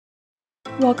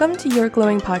Welcome to Your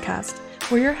Glowing Podcast.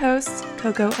 We're your hosts,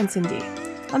 Coco and Cindy.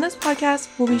 On this podcast,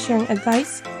 we'll be sharing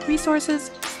advice, resources,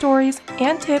 stories,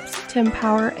 and tips to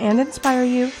empower and inspire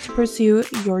you to pursue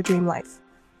your dream life.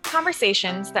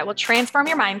 Conversations that will transform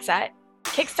your mindset,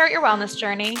 kickstart your wellness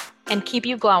journey, and keep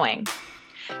you glowing.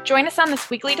 Join us on this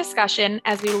weekly discussion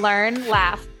as we learn,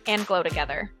 laugh, and glow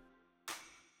together.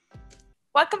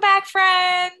 Welcome back,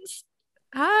 friends.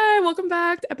 Hi, welcome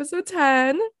back to episode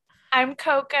 10. I'm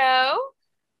Coco.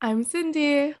 I'm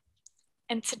Cindy.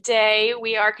 And today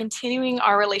we are continuing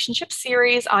our relationship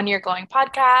series on Your Glowing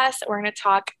Podcast. We're going to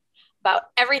talk about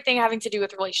everything having to do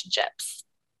with relationships.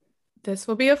 This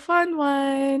will be a fun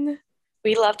one.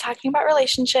 We love talking about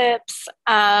relationships.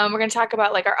 We're going to talk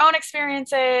about like our own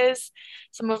experiences,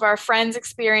 some of our friends'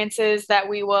 experiences that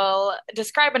we will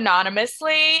describe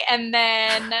anonymously. And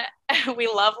then we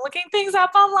love looking things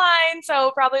up online.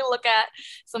 So probably look at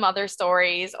some other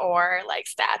stories or like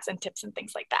stats and tips and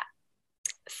things like that.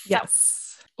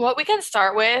 Yes. So what we can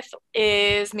start with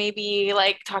is maybe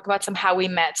like talk about some how we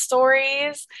met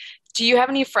stories. Do you have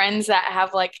any friends that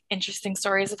have like interesting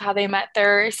stories of how they met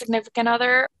their significant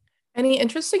other? Any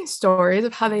interesting stories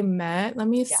of how they met? Let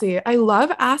me see. I love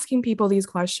asking people these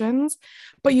questions,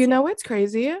 but you know what's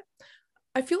crazy?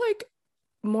 I feel like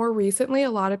more recently, a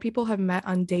lot of people have met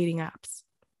on dating apps.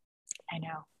 I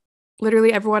know.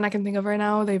 Literally everyone I can think of right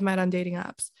now, they've met on dating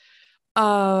apps.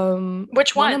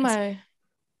 Which ones?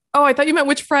 Oh, I thought you meant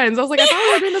which friends. I was like, I thought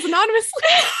we were doing this anonymously.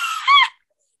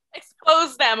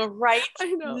 Expose them right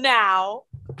now.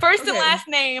 First and last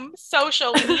name,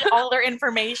 social. We need all their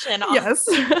information. Yes.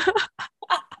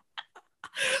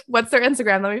 What's their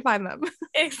Instagram? Let me find them.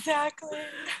 Exactly.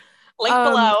 Link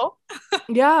below.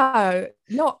 Yeah.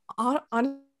 No,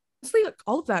 honestly,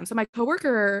 all of them. So my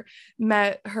coworker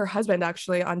met her husband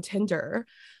actually on Tinder,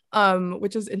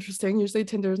 which is interesting. Usually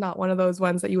Tinder is not one of those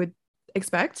ones that you would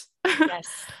expect. Yes.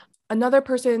 Another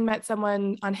person met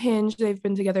someone on Hinge. They've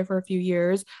been together for a few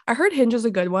years. I heard Hinge is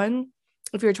a good one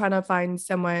if you're trying to find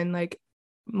someone like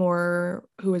more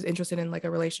who is interested in like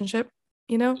a relationship,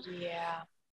 you know? Yeah.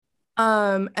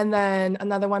 And then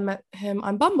another one met him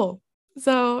on Bumble.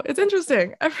 So it's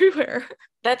interesting everywhere.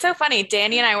 That's so funny.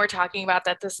 Danny and I were talking about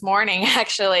that this morning,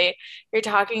 actually. You're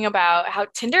talking about how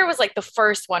Tinder was like the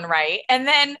first one, right? And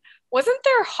then wasn't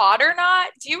there Hot or Not?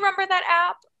 Do you remember that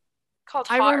app called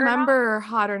Hot or Not? I remember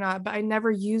Hot or Not, but I never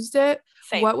used it.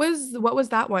 Same. What was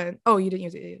that one? Oh, you didn't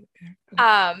use it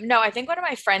either. No, I think one of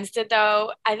my friends did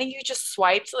though. I think you just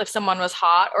swiped if someone was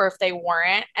hot or if they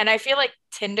weren't. And I feel like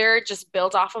Tinder just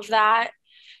built off of that,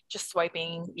 just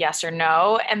swiping yes or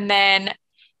no. And then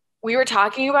we were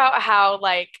talking about how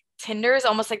like Tinder is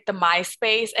almost like the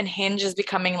MySpace and Hinge is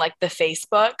becoming like the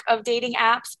Facebook of dating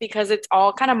apps because it's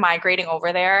all kind of migrating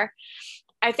over there.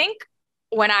 I think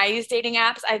when I use dating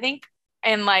apps,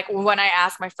 and like when I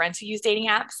ask my friends who use dating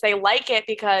apps, they like it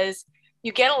because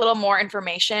you get a little more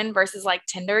information versus like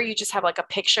Tinder. You just have like a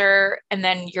picture and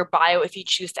then your bio if you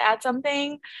choose to add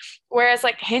something. Whereas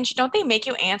like Hinge, don't they make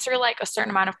you answer like a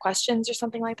certain amount of questions or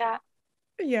something like that?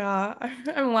 Yeah,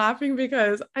 I'm laughing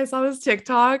because I saw this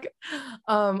TikTok.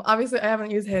 Obviously I haven't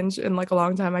used Hinge in like a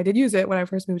long time. I did use it when I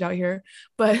first moved out here,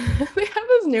 but they have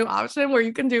this new option where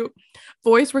you can do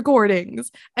voice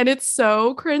recordings and it's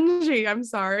so cringy. I'm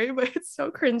sorry, but it's so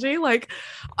cringy. Like,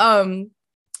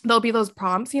 there'll be those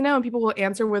prompts, you know, and people will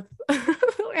answer with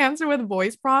answer with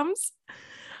voice prompts.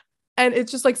 And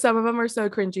it's just like some of them are so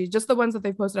cringy, just the ones that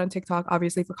they posted on TikTok,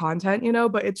 obviously for content, you know,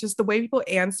 but it's just the way people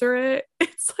answer it.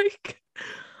 It's like,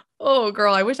 oh,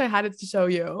 girl, I wish I had it to show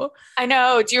you. I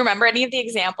know. Do you remember any of the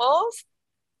examples?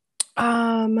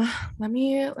 Let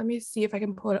me see if I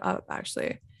can pull it up,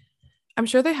 actually. I'm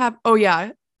sure they have. Oh,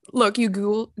 yeah. Look, you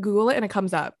Google it and it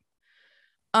comes up.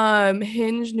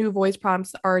 Hinge new voice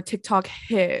prompts are a TikTok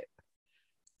hit.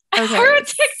 Okay. Are a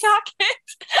TikTok hit?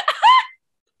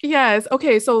 Yes.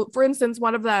 Okay. So for instance,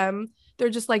 one of them,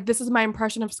 they're just like, this is my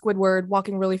impression of Squidward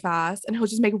walking really fast, and he'll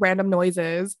just make random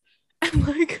noises. And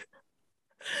like,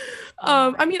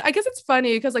 I mean, I guess it's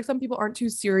funny because like some people aren't too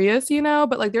serious, you know,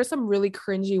 but like there's some really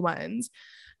cringy ones.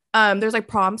 There's like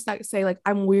prompts that say like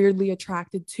I'm weirdly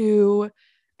attracted to,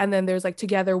 and then there's like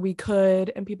together we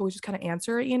could, and people just kind of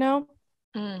answer it, you know.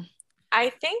 I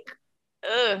think,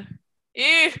 I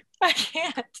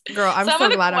can't. Girl, I'm so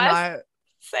glad I'm not.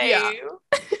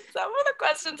 Some of the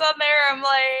questions on there, I'm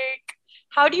like,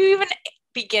 how do you even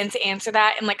begin to answer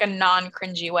that in like a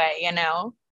non-cringy way, you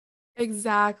know?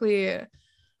 Exactly.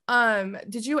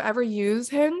 Did you ever use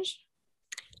Hinge?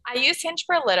 I used Hinge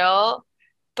for a little,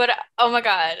 but oh my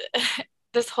God,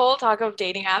 this whole talk of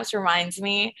dating apps reminds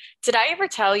me. Did I ever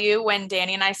tell you when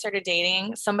Danny and I started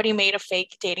dating, somebody made a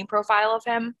fake dating profile of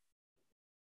him?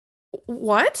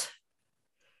 What?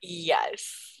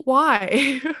 Yes.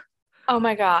 Why? Oh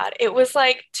my God. It was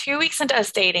like 2 weeks into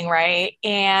us dating, right?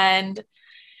 And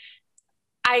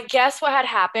I guess what had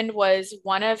happened was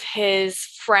one of his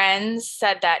friends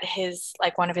said that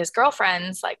one of his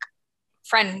girlfriends, like,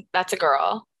 friend that's a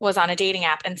girl, was on a dating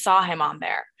app and saw him on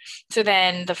there. So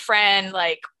then the friend,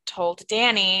 like, told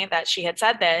Danny that she had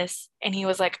said this, and he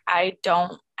was like, I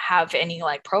don't have any,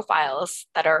 like, profiles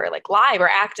that are, like, live or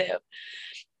active.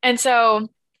 And so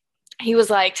he was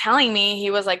like telling me, he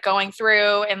was like going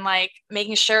through and like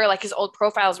making sure like his old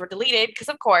profiles were deleted because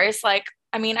of course, like,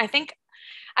 I mean, I think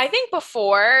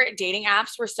before dating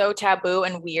apps were so taboo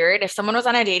and weird. If someone was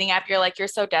on a dating app, you're like, you're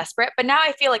so desperate. But now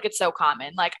I feel like it's so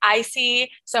common. Like I see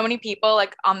so many people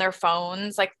like on their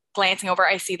phones, like glancing over,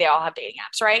 I see they all have dating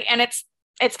apps, right? And it's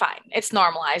fine. It's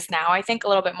normalized now. I think a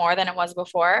little bit more than it was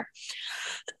before.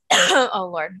 Oh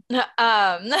Lord.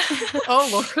 Oh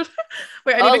Lord.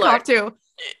 Wait, I need Oh to Lord. cough too.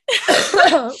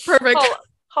 Perfect.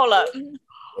 Hold up.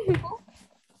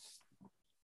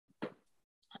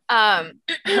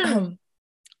 Um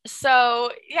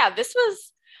So yeah, this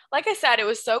was, like I said, it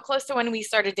was so close to when we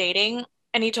started dating,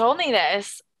 and he told me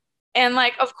this. And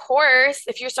like, of course,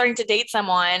 if you're starting to date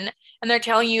someone and they're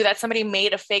telling you that somebody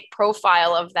made a fake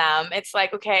profile of them, it's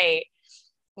like, okay,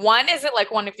 one, is it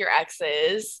like one of your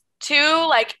exes? Two,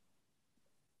 like,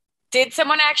 did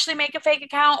someone actually make a fake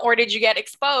account or did you get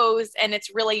exposed and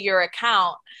it's really your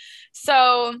account?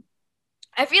 So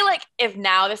I feel like if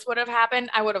now this would have happened,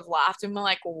 I would have laughed and been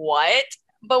like, what?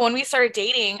 But when we started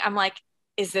dating, I'm like,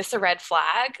 is this a red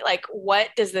flag? Like, what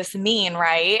does this mean?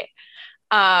 Right.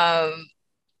 Um,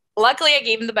 Luckily, I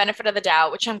gave him the benefit of the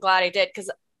doubt, which I'm glad I did because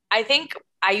I think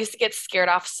I used to get scared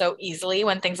off so easily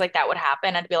when things like that would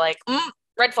happen. I'd be like,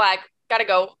 red flag, gotta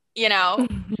go, you know?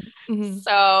 Mhm.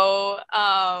 So,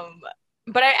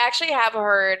 but I actually have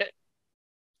heard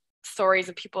stories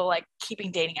of people like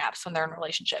keeping dating apps when they're in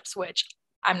relationships, which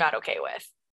I'm not okay with.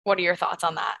 What are your thoughts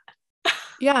on that?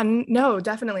 Yeah, no,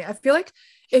 definitely. I feel like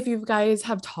if you guys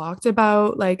have talked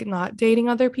about like not dating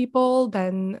other people,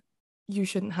 then you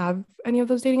shouldn't have any of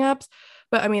those dating apps.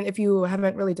 But I mean, if you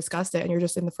haven't really discussed it and you're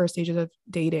just in the first stages of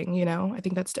dating, I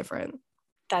think that's different.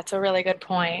 That's a really good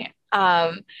point.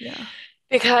 Yeah.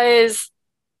 Because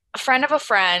a friend of a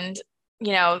friend,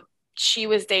 you know, she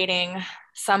was dating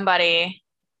somebody.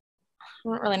 I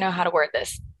don't really know how to word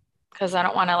this because I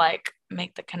don't want to like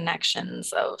make the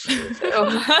connections of who's who.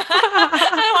 I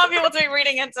don't want people to be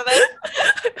reading into this.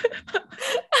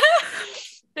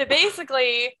 But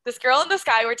basically, this girl and this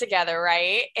guy were together,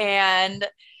 right? And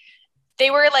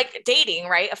they were like dating,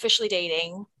 right? Officially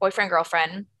dating, boyfriend,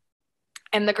 girlfriend.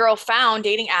 And the girl found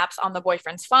dating apps on the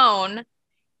boyfriend's phone.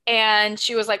 And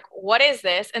she was like, what is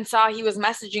this? And saw he was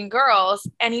messaging girls.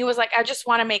 And he was like, I just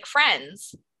want to make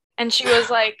friends. And she was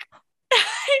like,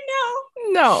 I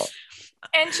know. No.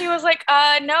 And she was like,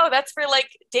 no, that's for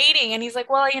like dating. And he's like,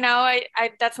 well,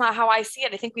 I that's not how I see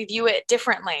it. I think we view it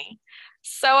differently.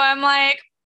 So I'm like,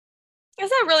 is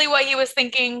that really what he was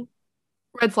thinking?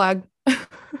 Red flag.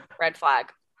 Red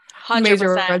flag.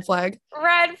 Major 100% red flag.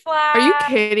 red Are you flag.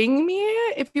 kidding me?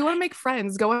 If you want to make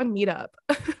friends, go on Meetup.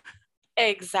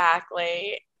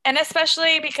 Exactly. And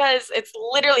especially because it's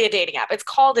literally a dating app. It's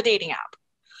called a dating app.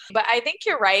 But I think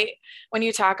you're right when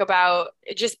you talk about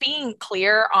just being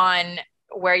clear on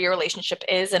where your relationship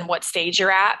is and what stage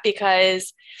you're at.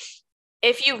 Because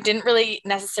if you didn't really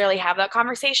necessarily have that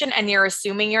conversation and you're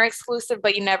assuming you're exclusive,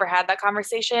 but you never had that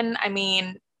conversation, I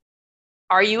mean,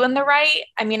 are you in the right?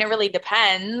 I mean, it really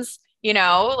depends,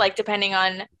 like depending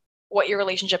on what your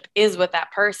relationship is with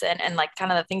that person and like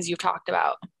kind of the things you've talked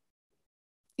about.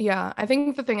 Yeah, I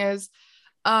think the thing is,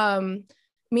 um,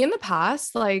 me in the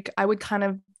past, like I would kind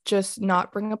of just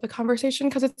not bring up the conversation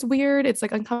because it's weird, it's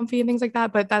like uncomfy and things like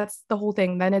that. But that's the whole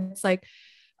thing. Then it's like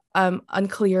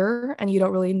unclear and you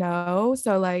don't really know.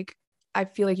 So like I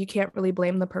feel like you can't really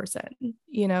blame the person,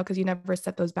 because you never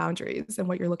set those boundaries and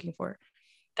what you're looking for.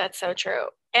 That's so true.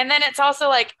 And then it's also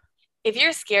like if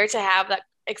you're scared to have that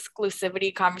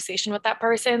exclusivity conversation with that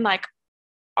person, like,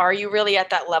 are you really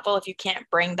at that level if you can't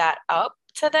bring that up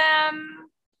to them?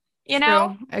 You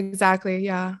know, True. Exactly.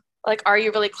 Yeah. like, are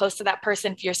you really close to that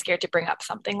person if you're scared to bring up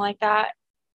something like that?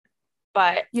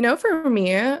 But For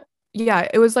me, yeah,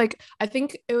 it was like I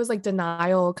think it was like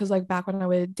denial because like back when I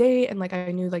would date and like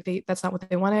I knew like that's not what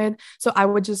they wanted. So I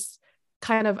would just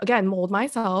kind of again mold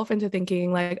myself into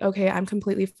thinking like, okay, I'm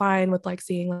completely fine with like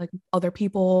seeing like other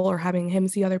people or having him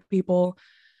see other people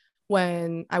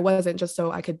when I wasn't, just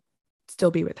so I could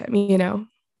still be with him.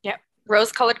 yeah,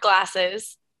 rose-colored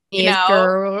glasses, you Yes, know,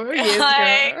 girl. Yes,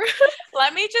 like girl.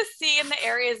 let me just see in the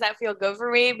areas that feel good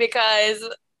for me because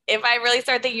if I really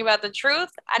start thinking about the truth,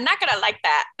 I'm not gonna like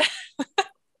that.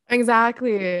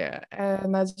 Exactly.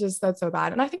 And that's so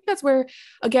bad. And I think that's where,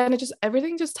 again, it just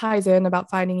everything just ties in about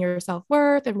finding your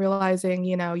self-worth and realizing,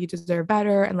 you deserve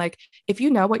better. And like, if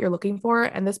you know what you're looking for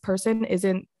and this person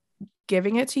isn't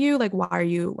giving it to you, like, why are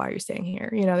you staying here?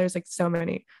 There's like so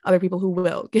many other people who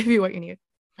will give you what you need.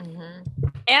 Mhm.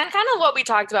 And kind of what we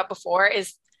talked about before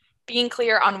is being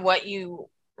clear on what you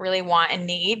really want and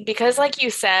need. Because, like you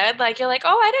said, like you're like,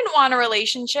 oh, I didn't want a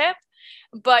relationship,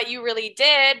 but you really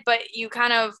did. But you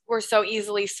kind of were so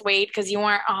easily swayed because you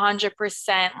weren't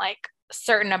 100% like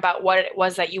certain about what it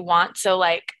was that you want. So,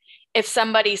 like, if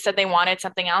somebody said they wanted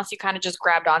something else, you kind of just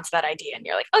grabbed onto that idea and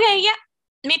you're like, okay, yeah,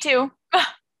 me too.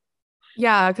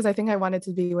 Yeah, because I think I wanted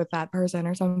to be with that person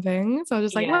or something. So I was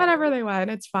just like, Yeah. whatever they want,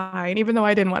 it's fine, even though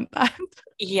I didn't want that.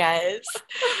 Yes.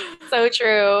 So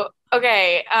true.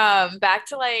 Okay, back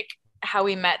to like how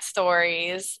we met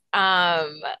stories.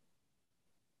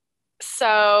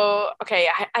 So okay,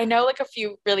 I know like a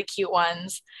few really cute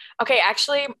ones. Okay,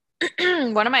 actually,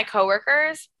 one of my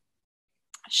coworkers,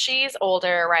 she's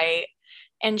older, right?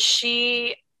 And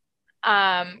she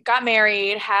got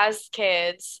married, has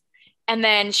kids, and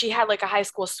then she had like a high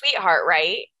school sweetheart,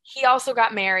 right? He also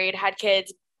got married, had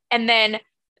kids, and then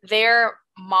their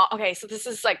mom, okay, so this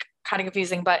is like kind of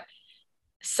confusing, but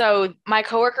so my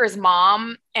coworker's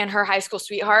mom and her high school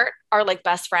sweetheart are like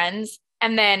best friends,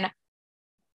 and then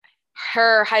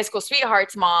her high school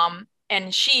sweetheart's mom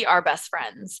and she are best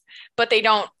friends, but they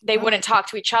Oh, wouldn't talk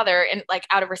to each other and like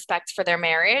out of respect for their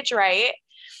marriage, right?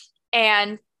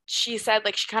 And she said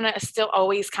like she kind of still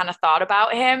always kind of thought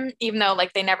about him, even though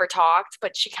like they never talked,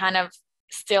 but she kind of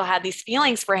still had these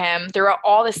feelings for him throughout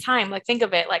all this time. Like think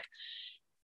of it, like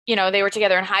they were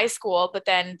together in high school, but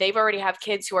then they've already have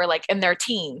kids who are like in their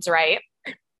teens, right?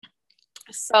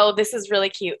 So this is really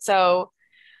cute. So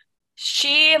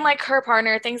she and like her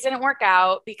partner, things didn't work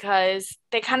out because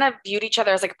they kind of viewed each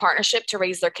other as like a partnership to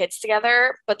raise their kids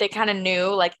together, but they kind of knew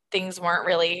like things weren't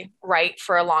really right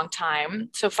for a long time.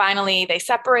 So finally they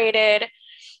separated.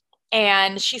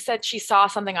 And she said she saw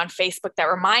something on Facebook that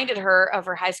reminded her of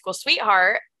her high school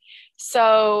sweetheart.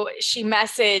 So she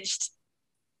messaged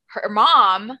her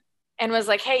mom and was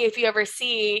like, hey, if you ever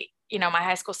see, my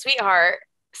high school sweetheart,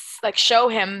 like show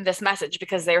him this message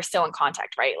because they're still in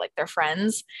contact, right? Like they're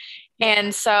friends. yeah.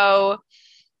 And so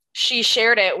she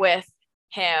shared it with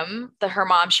him. Her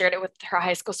mom shared it with her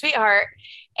high school sweetheart.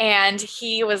 And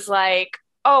he was like,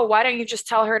 oh, why don't you just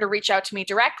tell her to reach out to me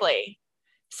directly?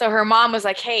 So her mom was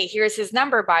like, hey, here's his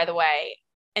number, by the way.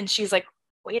 And she's like,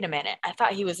 wait a minute. I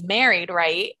thought he was married,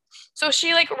 right? So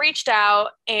she like reached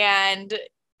out and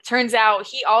turns out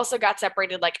he also got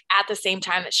separated like at the same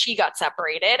time that she got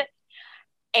separated.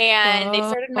 And they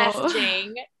started Oh.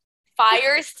 messaging.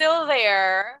 Fire's still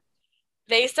there.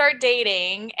 They start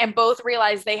dating and both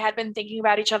realize they had been thinking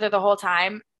about each other the whole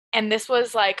time. And this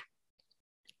was like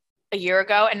a year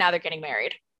ago, and now they're getting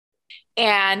married.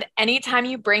 And anytime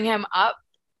you bring him up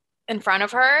in front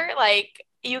of her, like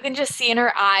you can just see in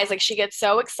her eyes, like she gets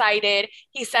so excited.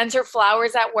 He sends her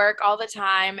flowers at work all the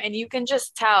time, and you can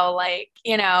just tell, like,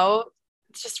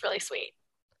 it's just really sweet.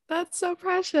 That's so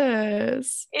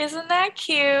precious. Isn't that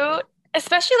cute?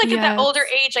 Especially like at that older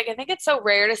Yes. age, like I think it's so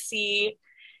rare to see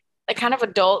like kind of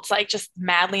adults like just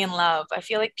madly in love. I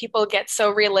feel like people get so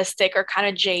realistic or kind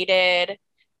of jaded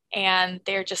and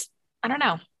they're just, I don't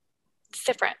know, it's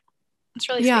different. It's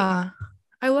really sweet. Yeah.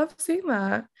 I love seeing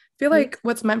that. I feel Me like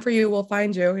what's meant for you will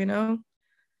find you.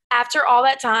 After all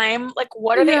that time, like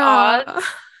what are the Yeah. odds?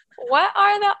 What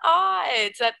are the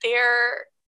odds that they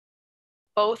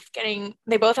both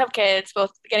have kids,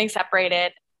 both getting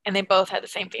separated, and they both had the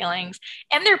same feelings,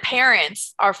 and their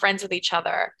parents are friends with each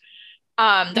other.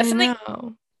 That's I something,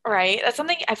 know. right? That's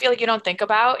something I feel like you don't think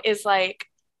about is like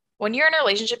when you're in a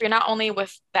relationship, you're not only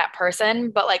with that person,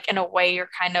 but like in a way, you're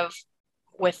kind of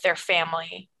with their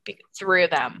family through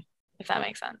them, if that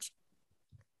makes sense.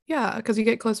 Yeah, because you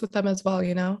get close with them as well.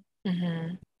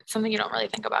 Mm-hmm. Something you don't really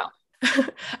think about.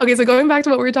 Okay, so going back to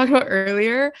what we were talking about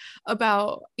earlier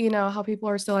about, how people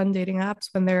are still on dating apps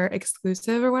when they're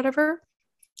exclusive or whatever.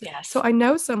 So Yes. I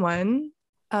know someone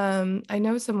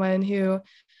who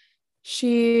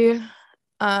she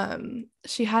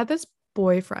had this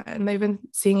boyfriend. They've been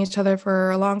seeing each other for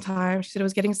a long time. She said it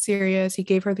was getting serious. He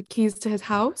gave her the keys to his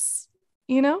house,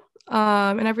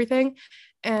 and everything.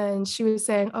 And she was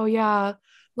saying, "Oh yeah,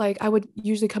 like I would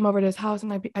usually come over to his house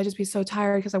and I just be so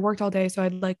tired because I worked all day, so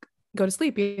I'd like go to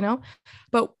sleep.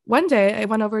 But one day I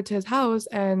went over to his house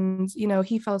and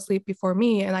he fell asleep before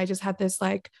me, and I just had this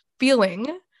like feeling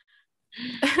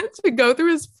to go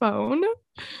through his phone.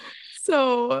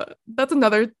 So that's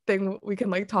another thing we can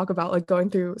like talk about, like going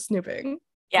through snooping.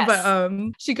 But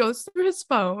Yes. she goes through his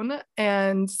phone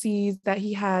and sees that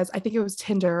he has, I think it was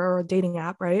Tinder or a dating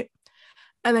app, right?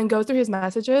 And then goes through his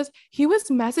messages. He was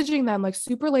messaging them like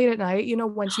super late at night, you know,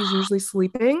 when she's usually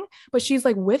sleeping, but she's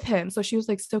like with him. So she was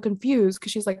like so confused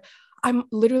because she's like, I'm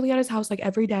literally at his house like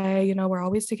every day, you know, we're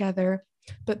always together.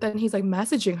 But then he's like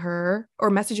messaging her or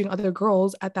messaging other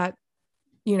girls at that,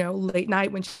 you know, late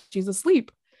night when she's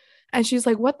asleep. And she's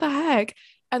like, what the heck?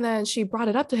 And then she brought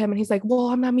it up to him and he's like, well,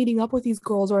 I'm not meeting up with these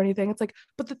girls or anything. It's like,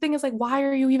 but the thing is, like, why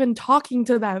are you even talking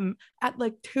to them at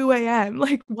like 2 a.m.?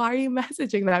 Like, why are you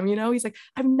messaging them? You know, he's like,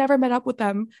 I've never met up with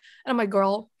them. And I'm like,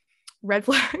 girl, red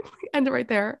flag, end it right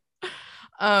there.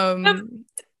 The, Um,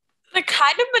 the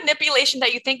kind of manipulation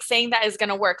that you think saying that is going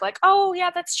to work. Like, oh,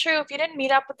 yeah, that's true. If you didn't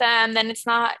meet up with them, then it's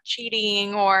not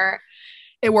cheating or,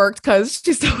 it worked because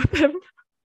she's still with him.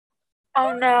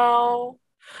 oh no.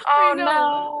 I Oh know.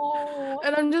 no.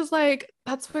 And I'm just like,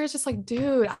 that's where it's just like,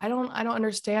 dude, I don't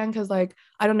understand because like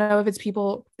I don't know if it's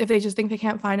people if they just think they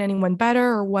can't find anyone better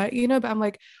or what, you know, but I'm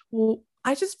like, well,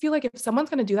 I just feel like if someone's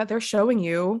gonna do that, they're showing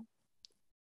you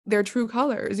their true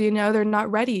colors, you know, they're not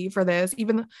ready for this,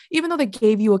 even though they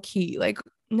gave you a key. Like,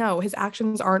 no, his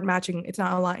actions aren't matching, it's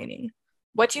not aligning.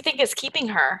 What do you think is keeping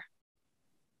her?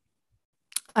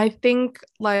 I think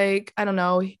like, I don't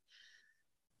know,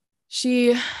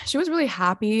 she she was really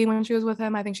happy when she was with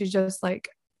him. I think she's just like,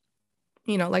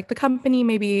 you know, like the company,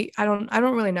 maybe I don't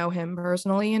really know him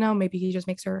personally, you know, maybe he just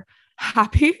makes her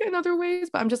happy in other ways,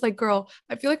 but I'm just like, girl,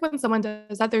 I feel like when someone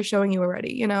does that, they're showing you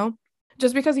already, you know,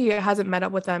 just because he hasn't met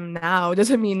up with them now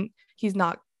doesn't mean he's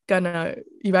not gonna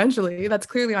eventually. That's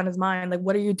clearly on his mind. Like,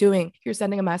 what are you doing? You're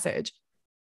sending a message.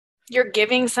 You're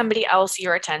giving somebody else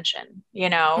your attention, you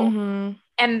know? Mm-hmm.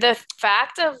 And the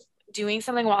fact of doing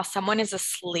something while someone is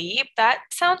asleep, that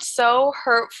sounds so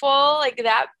hurtful. Like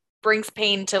that brings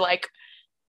pain to like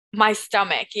my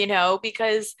stomach, you know,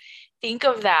 because think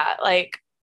of that. Like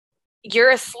you're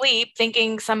asleep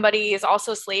thinking somebody is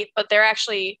also asleep, but they're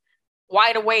actually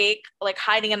wide awake, like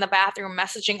hiding in the bathroom,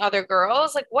 messaging other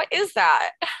girls. Like, what is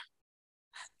that?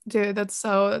 Dude, that's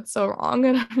so wrong.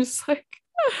 And I'm just like,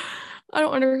 I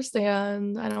don't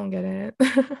understand. I don't get it.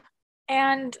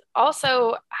 And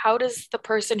also, how does the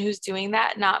person who's doing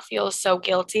that not feel so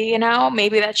guilty? You know,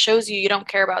 maybe that shows you don't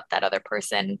care about that other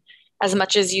person as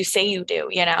much as you say you do,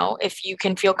 you know, if you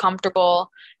can feel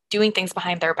comfortable doing things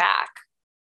behind their back.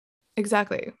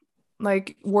 Exactly.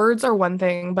 Like words are one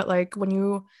thing, but like when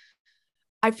you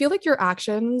I feel like your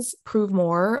actions prove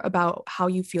more about how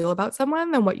you feel about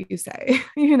someone than what you say,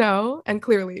 you know? And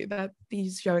clearly that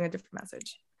he's showing a different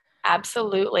message.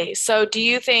 Absolutely. So, do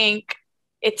you think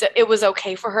it was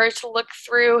okay for her to look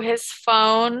through his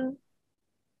phone?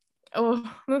 Oh,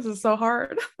 this is so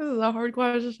hard. This is a hard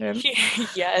question.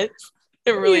 Yes,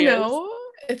 it You really is. know,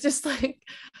 it's just like,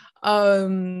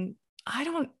 um, I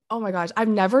don't, oh my gosh, I've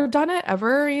never done it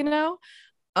ever, you know?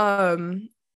 Um,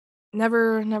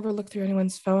 never looked through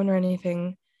anyone's phone or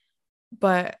anything,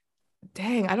 but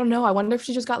dang, I don't know. I wonder if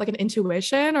she just got like an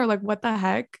intuition or like what the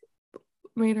heck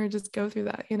made her just go through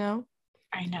that, you know?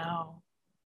 I know.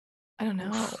 I don't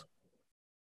know. Oof.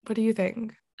 What do you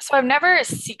think? So I've never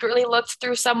secretly looked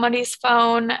through somebody's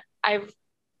phone. I've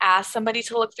asked somebody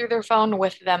to look through their phone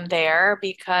with them there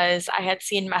because I had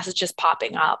seen messages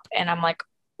popping up and I'm like,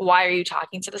 why are you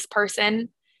talking to this person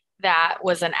that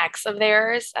was an ex of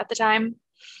theirs at the time?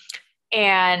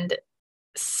 And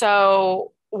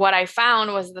so what I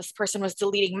found was this person was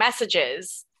deleting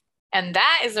messages, and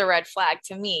that is a red flag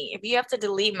to me. If you have to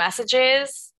delete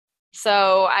messages,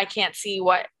 so I can't see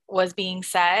what was being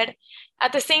said.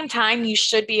 At the same time, you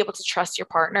should be able to trust your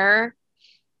partner.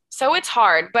 So it's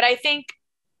hard, but I think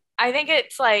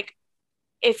it's like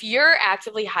if you're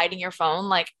actively hiding your phone,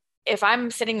 like if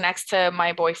I'm sitting next to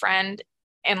my boyfriend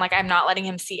and like I'm not letting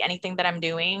him see anything that I'm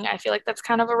doing, I feel like that's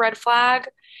kind of a red flag.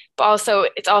 But also,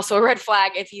 it's also a red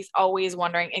flag if he's always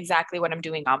wondering exactly what I'm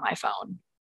doing on my phone.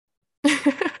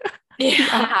 Yeah.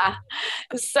 Yeah.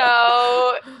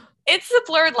 So it's a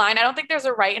blurred line. I don't think there's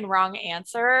a right and wrong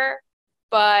answer,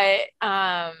 but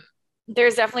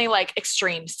there's definitely like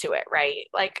extremes to it, right?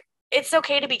 Like it's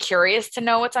okay to be curious to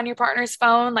know what's on your partner's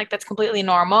phone. Like that's completely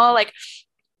normal. Like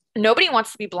nobody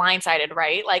wants to be blindsided,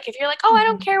 right? Like if you're like, oh, I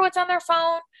don't Mhm. care what's on their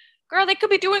phone, girl, they could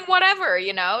be doing whatever,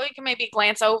 you know? You can maybe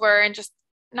glance over and just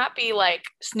not be like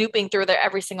snooping through their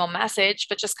every single message,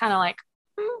 but just kind of like,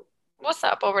 hmm, what's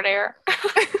up over there?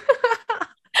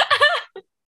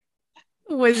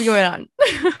 What's going on?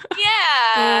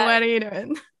 Yeah, What are you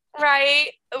doing? right.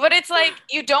 But it's like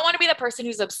you don't want to be the person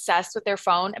who's obsessed with their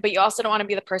phone, but you also don't want to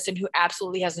be the person who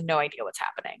absolutely has no idea what's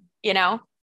happening, you know?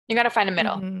 You got to find a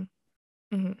middle.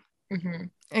 Mm-hmm. Mm-hmm. Hmm.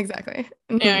 Exactly.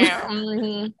 Yeah, Mm-hmm. yeah.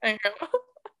 Mhm. I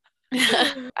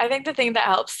know. I think the thing that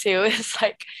helps too is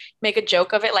like make a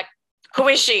joke of it, like, who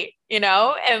is she?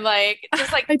 And like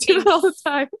just like I do being that all the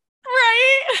time.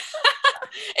 right.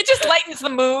 It just lightens the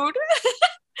mood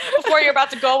before you're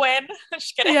about to go in.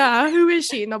 Just kidding. Yeah, who is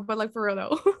she? No, but like for real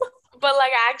though. But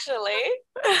like actually,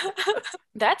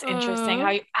 that's interesting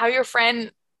uh how your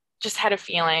friend just had a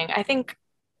feeling. I think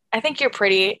you're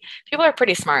pretty people are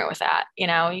pretty smart with that, You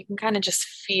can kind of just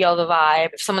feel the vibe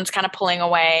if someone's kind of pulling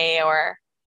away or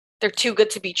they're too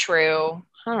good to be true.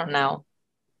 I don't know.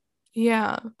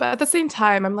 yeah, but at the same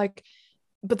time, I'm like,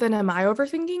 but then am I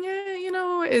overthinking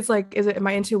it? It's like, is it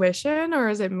my intuition or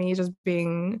is it me just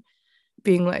being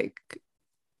like,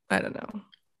 I don't know,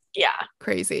 Yeah,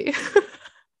 crazy?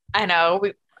 I know.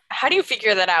 How do you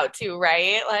figure that out too,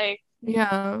 right? Like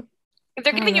Yeah, if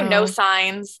they're I don't giving you no know.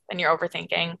 signs, then you're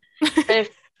overthinking. But if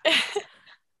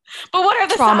but what are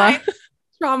the Trauma, signs?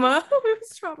 trauma, it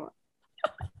was trauma.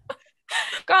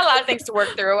 Got a lot of things to work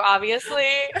through, obviously,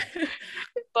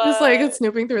 Just like but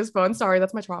snooping through his phone. Sorry,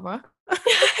 that's my trauma. it's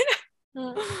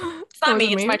That not me,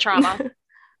 wasn't it's me. my trauma.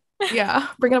 Yeah,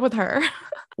 bring it up with her.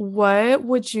 What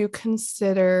would you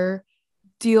consider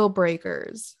deal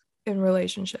breakers in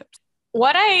relationships?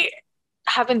 What I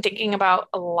have been thinking about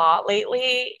a lot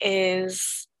lately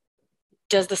is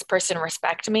does this person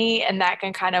respect me? And that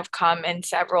can kind of come in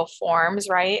several forms,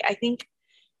 right? I think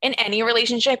in any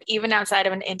relationship, even outside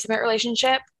of an intimate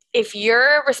relationship, if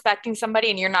you're respecting somebody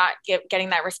and you're not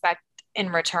getting that respect in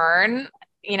return,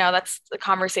 that's the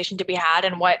conversation to be had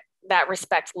and what that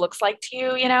respect looks like to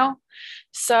you.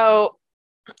 So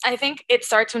I think it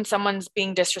starts when someone's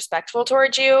being disrespectful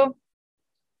towards you.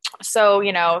 So,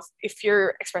 if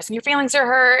you're expressing your feelings are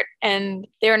hurt and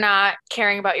they're not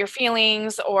caring about your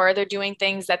feelings or they're doing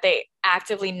things that they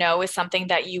actively know is something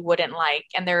that you wouldn't like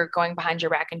and they're going behind your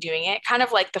back and doing it, kind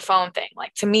of like the phone thing.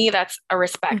 Like to me, that's a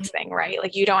respect Mhm. thing, right?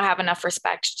 Like you don't have enough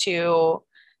respect to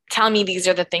tell me these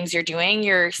are the things you're doing.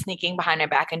 You're sneaking behind my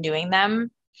back and doing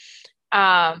them.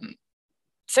 Um,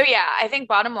 so yeah, I think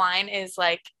bottom line is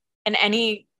like in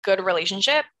any good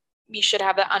relationship, you should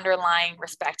have the underlying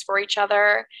respect for each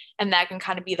other, and that can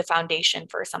kind of be the foundation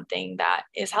for something that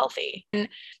is healthy. And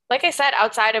like I said,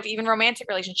 outside of even romantic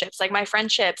relationships, like my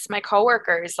friendships, my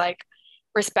coworkers, like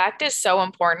respect is so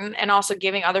important, and also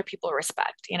giving other people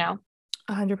respect.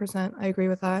 100%. I agree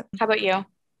with that. How about you?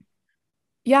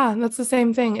 Yeah, that's the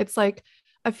same thing. It's like,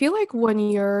 I feel like when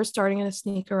you're starting to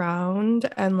sneak around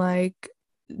and like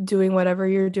doing whatever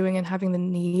you're doing and having the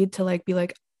need to like be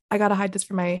like, I gotta hide this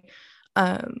from my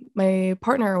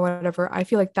partner or whatever, I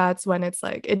feel like that's when it's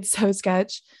like it's so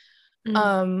sketch. Mm,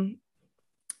 Um,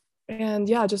 and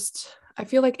yeah, just I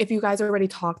feel like if you guys already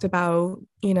talked about,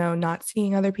 not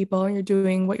seeing other people and you're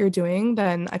doing what you're doing,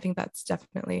 then I think that's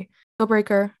definitely deal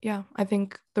breaker. Yeah, I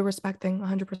think the respect thing,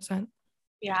 100%.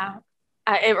 yeah.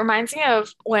 It reminds me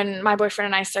of when my boyfriend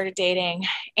and I started dating,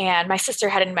 and my sister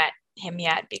hadn't met him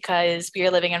yet because we were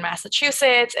living in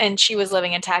Massachusetts and she was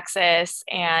living in Texas,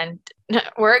 and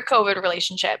we're a COVID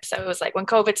relationship. So it was like when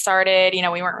COVID started,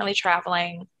 we weren't really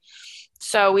traveling.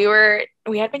 So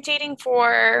we had been dating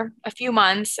for a few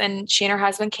months, and she and her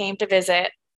husband came to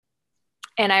visit.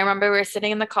 And I remember we were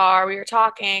sitting in the car, we were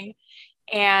talking,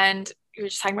 and we were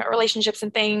just talking about relationships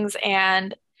and things.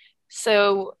 And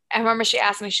so I remember she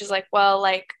asked me, she's like, well,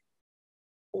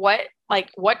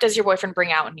 what does your boyfriend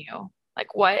bring out in you? Like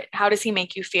how does he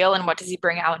make you feel and what does he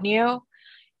bring out in you?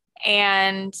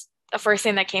 And the first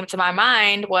thing that came to my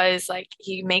mind was like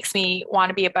he makes me want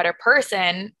to be a better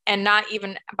person, and not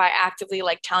even by actively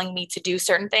like telling me to do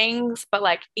certain things, but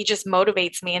like he just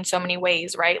motivates me in so many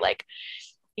ways, right? Like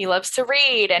he loves to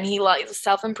read and he loves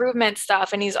self-improvement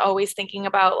stuff, and he's always thinking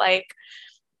about like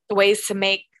ways to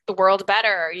make the world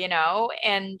better.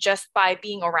 And just by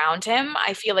being around him,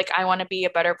 I feel like I want to be a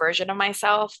better version of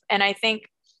myself. And I think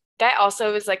that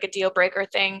also is like a deal breaker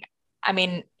thing. I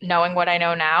mean, knowing what I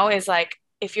know now is like,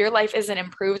 if your life isn't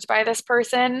improved by this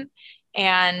person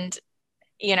and,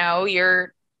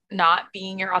 you're not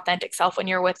being your authentic self when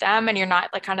you're with them and you're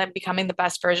not like kind of becoming the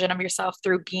best version of yourself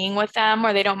through being with them,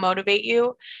 or they don't motivate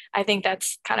you, I think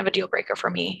that's kind of a deal breaker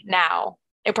for me now.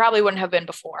 It probably wouldn't have been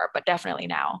before, but definitely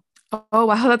now. Oh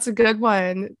wow, that's a good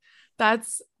one.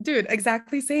 That's dude,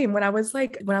 exactly same. When I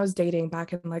was dating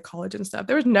back in like college and stuff,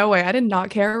 there was no way I did not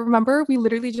care. Remember, we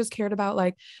literally just cared about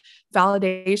like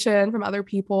validation from other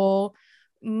people.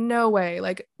 No way.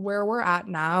 Like where we're at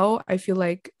now, I feel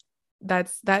like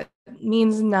that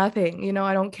means nothing.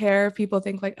 I don't care if people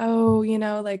think like, oh,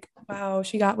 like, wow,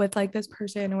 she got with like this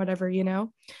person or whatever.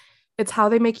 It's how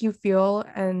they make you feel.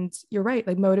 And you're right,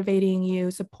 like motivating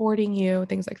you, supporting you,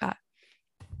 things like that.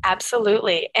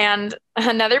 Absolutely. And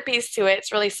another piece to it,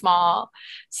 it's really small.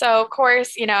 So, of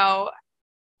course,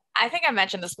 I think I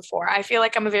mentioned this before. I feel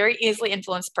like I'm a very easily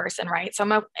influenced person, right?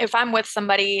 So if I'm with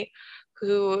somebody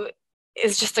who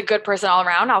is just a good person all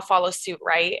around, I'll follow suit,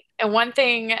 right? And one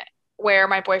thing where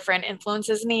my boyfriend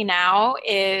influences me now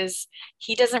is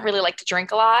he doesn't really like to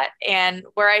drink a lot. And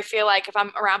where I feel like if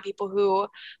I'm around people who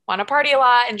want to party a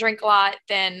lot and drink a lot,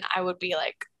 then I would be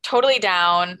like totally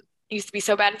down. Used to be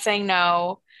so bad at saying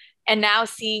no. And now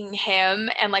seeing him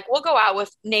and like we'll go out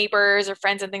with neighbors or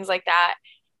friends and things like that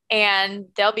and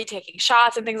they'll be taking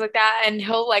shots and things like that and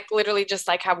he'll like literally just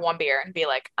like have one beer and be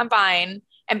like I'm fine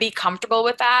and be comfortable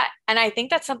with that. And I think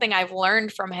that's something I've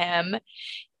learned from him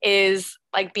is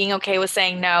like being okay with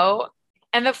saying no.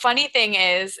 And the funny thing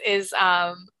is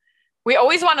we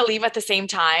always want to leave at the same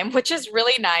time, which is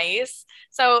really nice.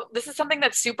 So this is something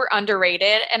that's super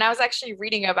underrated and I was actually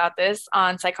reading about this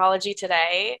on Psychology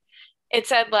Today. It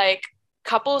said like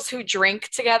couples who drink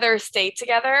together stay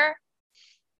together,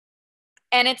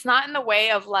 and it's not in the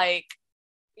way of like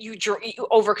you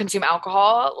overconsume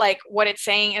alcohol. Like what it's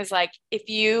saying is like if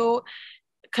you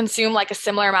consume like a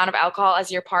similar amount of alcohol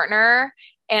as your partner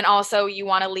and also you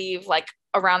want to leave like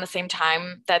around the same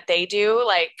time that they do,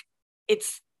 like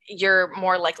it's you're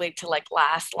more likely to like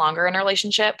last longer in a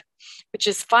relationship, which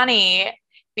is funny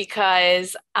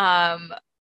because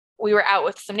we were out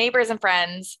with some neighbors and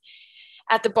friends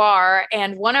at the bar,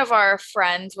 and one of our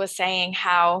friends was saying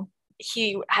how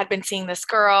he had been seeing this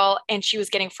girl and she was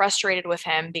getting frustrated with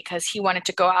him because he wanted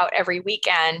to go out every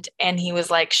weekend and he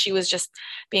was like she was just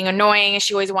being annoying and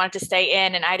she always wanted to stay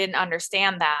in and I didn't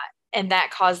understand that, and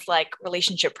that caused like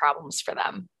relationship problems for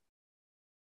them.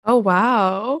 Oh,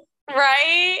 wow.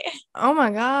 Right? Oh my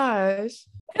gosh.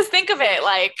 Because think of it,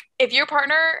 like if your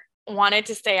partner wanted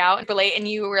to stay out super late and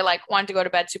you were like wanted to go to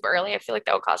bed super early, I feel like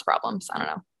that would cause problems. I don't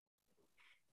know.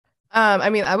 I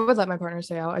mean, I would let my partner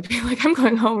stay out. I'd be like, I'm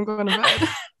going home, I'm going to bed.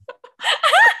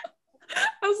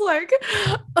 I was like,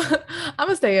 I'm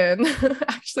gonna stay in.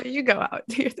 Actually, you go out,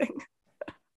 do your thing.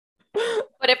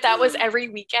 But if that was every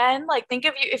weekend, like think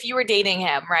of you if you were dating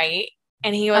him, right?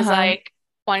 And he was Uh-huh. like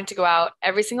wanting to go out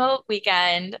every single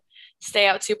weekend, stay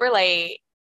out super late,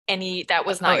 and he that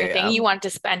was Oh not your thing. yeah. You wanted to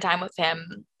spend time with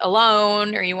him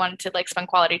alone, or you wanted to like spend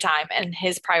quality time, and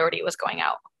his priority was going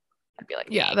out. I'd be like,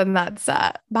 Yeah, dang. then that's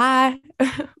bye.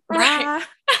 Right. Bye.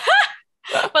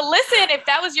 But listen, if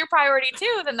that was your priority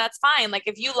too, then that's fine. Like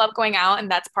if you love going out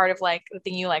and that's part of like the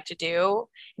thing you like to do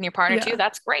and your partner too, Yeah,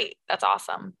 that's great. That's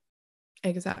awesome.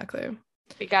 exactly.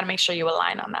 But you got to make sure you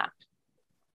align on that.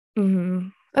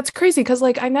 That's crazy because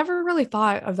like I never really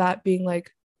thought of that being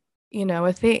like,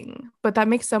 a thing, but that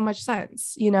makes so much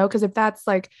sense, because if that's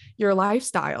like your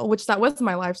lifestyle, which that was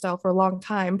my lifestyle for a long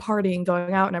time, partying,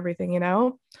 going out and everything,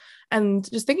 and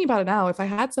just thinking about it now, if I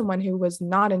had someone who was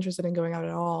not interested in going out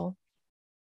at all,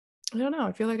 I don't know,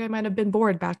 I feel like I might have been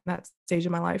bored back in that stage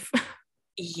of my life.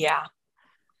 Yeah,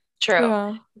 true.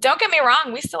 Yeah. Don't get me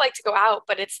wrong, we still like to go out,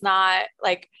 but it's not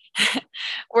like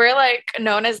we're like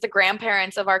known as the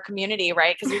grandparents of our community,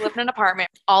 right? Because we live in an apartment.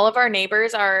 All of our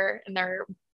neighbors are in their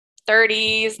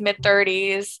 30s, mid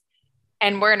 30s,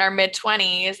 and we're in our mid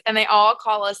 20s, and they all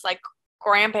call us like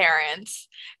grandparents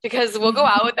because we'll go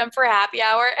out with them for happy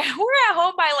hour and we're at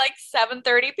home by like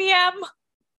 7:30 p.m.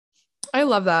 I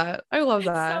love that. I love It's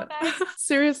so that. nice.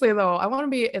 Seriously though, I want to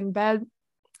be in bed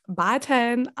by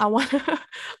 10. I want to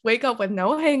wake up with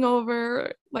no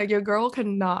hangover. Like your girl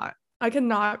cannot. I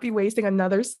cannot be wasting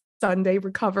another Sunday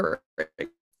recovering.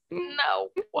 No.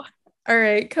 All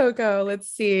right, Coco, let's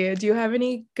see. Do you have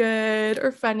any good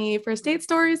or funny first date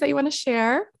stories that you want to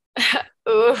share?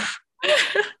 Ooh.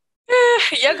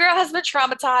 Your girl has been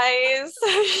traumatized.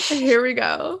 Here we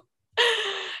go.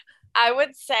 I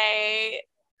would say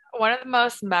one of the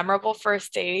most memorable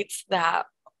first dates that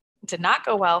did not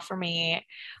go well for me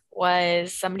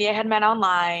was somebody I had met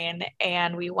online,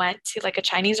 and we went to like a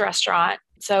Chinese restaurant.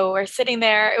 So we're sitting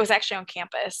there. It was actually on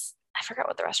campus. I forgot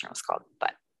what the restaurant was called,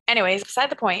 but anyways, beside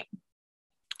the point.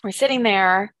 We're sitting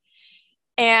there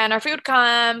and our food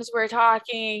comes, we're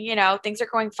talking, things are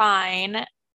going fine.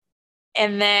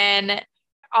 And then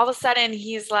all of a sudden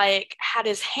he's like had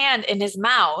his hand in his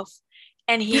mouth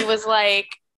and he was like,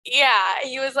 yeah,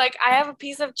 he was like, I have a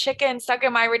piece of chicken stuck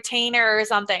in my retainer or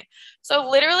something. So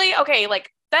literally, okay,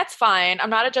 like that's fine. I'm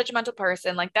not a judgmental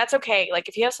person. Like that's okay. Like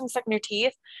if you have something stuck in your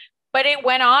teeth, but it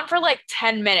went on for like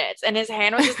 10 minutes and his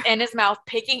hand was just in his mouth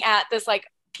picking at this like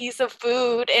piece of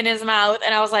food in his mouth.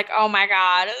 And I was like, oh my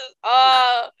God.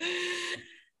 Oh.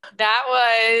 That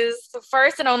was the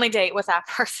first and only date with that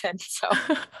person. So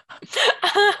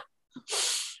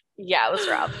yeah, it was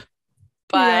rough.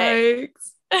 But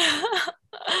Yikes.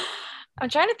 I'm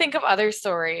trying to think of other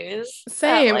stories that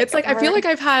Same. like It's I've like I feel heard. like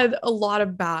I've had a lot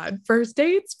of bad first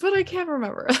dates, but I can't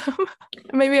remember them.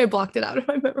 Maybe I blocked it out of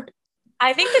my memory.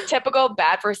 I think the typical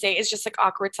bad first date is just like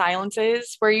awkward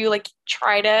silences where you like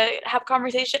try to have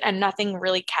conversation and nothing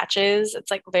really catches.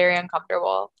 It's like very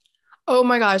uncomfortable. Oh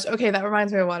my gosh. Okay, that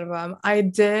reminds me of one of them.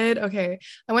 Okay.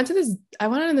 I went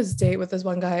on this date with this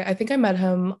one guy. I think I met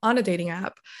him on a dating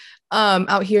app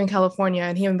out here in California,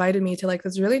 and he invited me to like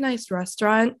this really nice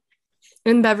restaurant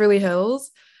in Beverly Hills.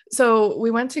 So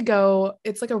we went to go,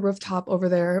 it's like a rooftop over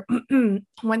there.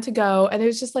 Went to go, and it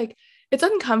was just like it's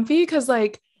uncomfy because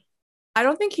like I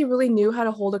don't think he really knew how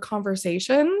to hold a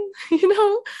conversation, you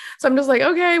know? So I'm just like,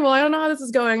 okay, well, I don't know how this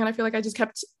is going. And I feel like I just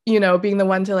kept, being the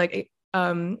one to like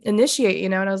initiate,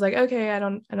 and I was like, okay, I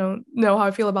don't know how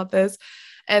I feel about this.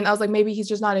 And I was like, maybe he's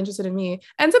just not interested in me.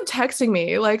 Ends up texting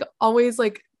me, like always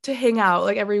like to hang out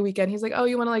like every weekend. He's like, oh,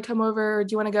 you want to like come over? Or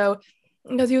do you want to go?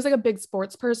 Because he was like a big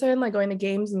sports person, like going to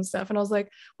games and stuff. And I was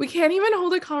like, we can't even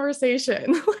hold a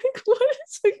conversation. Like, what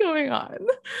is going on?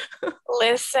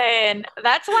 Listen,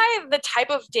 that's why the type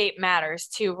of date matters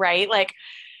too, right? Like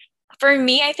for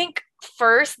me, I think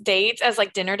first dates as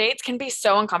like dinner dates can be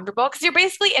so uncomfortable because you're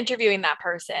basically interviewing that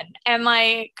person and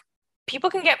like people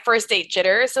can get first date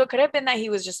jitters. So it could have been that he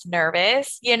was just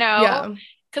nervous, you know? Yeah.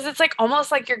 Because it's like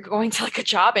almost like you're going to like a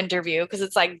job interview because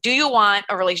it's like, do you want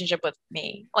a relationship with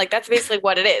me? Like that's basically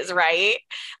what it is, right?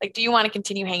 Like, do you want to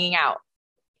continue hanging out?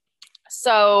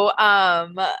 So,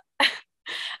 I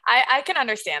can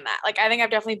understand that. Like, I think I've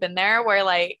definitely been there where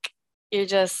like you're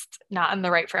just not in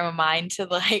the right frame of mind to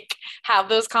like have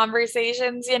those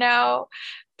conversations, you know?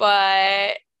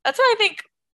 But that's why I think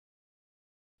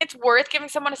it's worth giving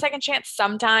someone a second chance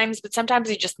sometimes, but sometimes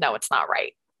you just know it's not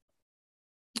right.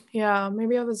 Yeah,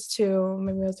 maybe I was too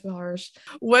harsh.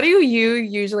 What do you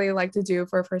usually like to do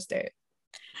for a first date?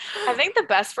 I think the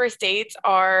best first dates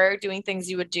are doing things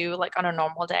you would do like on a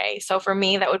normal day. So for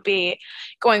me, that would be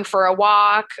going for a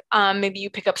walk. Maybe you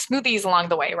pick up smoothies along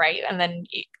the way, right? And then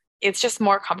it's just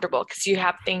more comfortable because you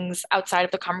have things outside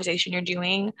of the conversation you're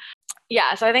doing.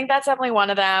 Yeah, so I think that's definitely one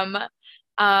of them.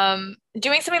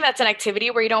 Doing something that's an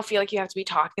activity where you don't feel like you have to be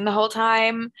talking the whole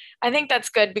time. I think that's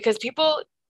good because people,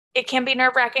 it can be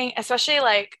nerve-wracking, especially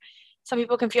like some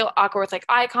people can feel awkward with like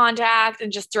eye contact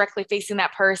and just directly facing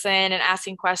that person and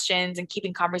asking questions and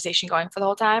keeping conversation going for the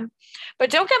whole time. But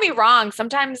don't get me wrong,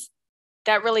 sometimes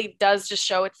that really does just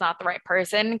show it's not the right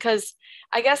person because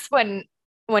I guess when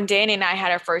Danny and I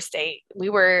had our first date, we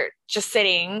were just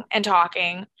sitting and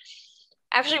talking.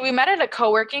 Actually, we met at a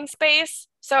co-working space.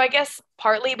 So I guess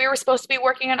partly we were supposed to be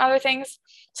working on other things.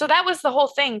 So that was the whole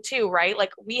thing too, right?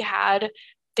 Like we had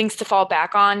things to fall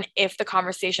back on if the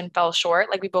conversation fell short.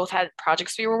 Like we both had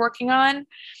projects we were working on,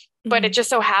 but it Mhm. just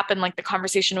so happened like the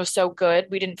conversation was so good,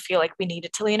 we didn't feel like we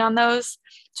needed to lean on those.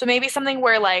 So maybe something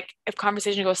where like if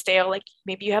conversation goes stale, like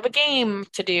maybe you have a game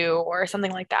to do or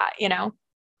something like that, you know?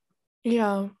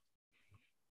 Yeah.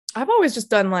 I've always just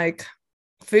done like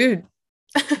food.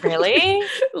 Really?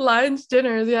 Lunch,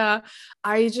 dinners, yeah.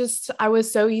 I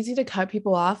was so easy to cut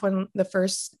people off when the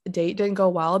first date didn't go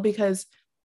well because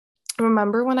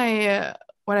remember when I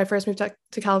first moved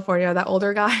to California, that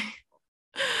older guy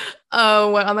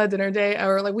went on that dinner date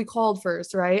or like we called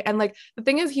first, right? And like the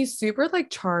thing is he's super like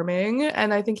charming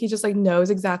and I think he just like knows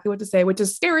exactly what to say, which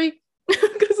is scary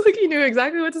because like he knew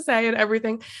exactly what to say and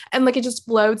everything. And like it just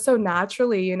flowed so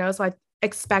naturally, So I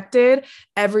expected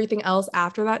everything else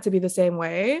after that to be the same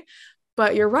way.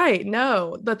 But you're right.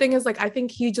 No, the thing is, like, I think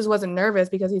he just wasn't nervous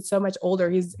because he's so much older.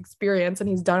 He's experienced and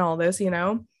he's done all this. And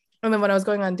then when I was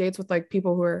going on dates with like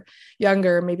people who are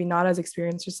younger, maybe not as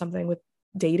experienced or something with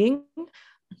dating,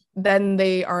 then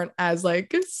they aren't as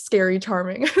like scary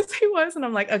charming as he was. And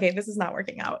I'm like, okay, this is not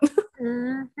working out.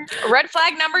 Mhm. Red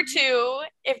flag number two,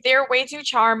 if they're way too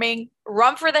charming,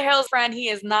 run for the hills, friend. He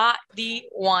is not the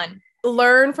one.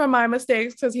 Learn from my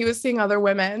mistakes because he was seeing other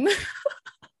women.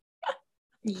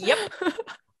 Yep. No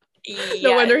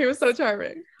Yes. wonder he was so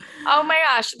charming. Oh my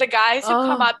gosh. The guys who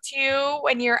come Oh, up to you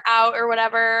when you're out or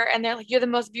whatever, and they're like, you're the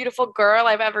most beautiful girl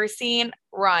I've ever seen,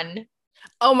 run.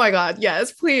 oh my God.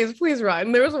 Yes, please, please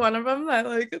run. There was one of them that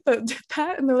did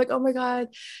that. And they're like, oh my God,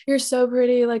 you're so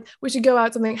pretty. Like, we should go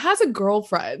out something. Has a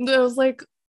girlfriend. I was like,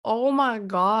 oh my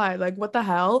God. Like, what the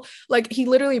hell? Like, he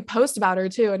literally posts about her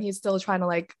too. And he's still trying to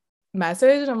like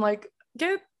message. I'm like,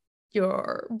 get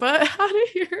your butt out of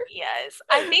here. Yes.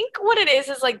 I think what it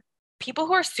is like people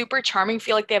who are super charming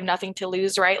feel like they have nothing to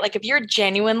lose, right? Like if you're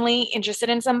genuinely interested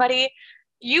in somebody,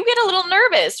 you get a little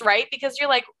nervous, right? Because you're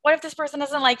like, what if this person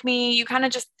doesn't like me? You kind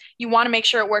of just, you want to make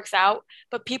sure it works out.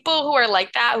 But people who are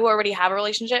like that, who already have a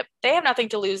relationship, they have nothing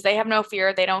to lose. They have no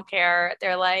fear. They don't care.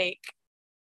 They're like,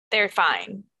 they're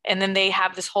fine. And then they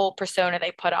have this whole persona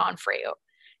they put on for you.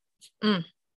 Mm.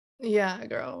 Yeah,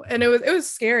 girl. And it was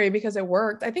scary because it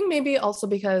worked. I think maybe also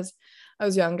because I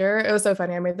was younger. It was so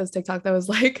funny. I made this TikTok that was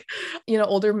like,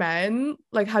 older men,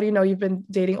 like how do you know you've been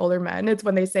dating older men? It's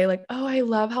when they say like, "Oh, I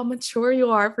love how mature you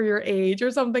are for your age"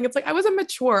 or something. It's like I wasn't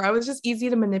mature. I was just easy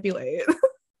to manipulate.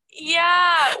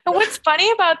 Yeah. And what's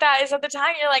funny about that is at the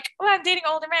time you're like, oh, I'm dating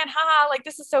older man. Haha, like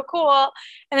this is so cool.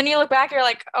 And then you look back, you're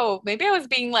like, oh, maybe I was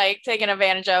being like taken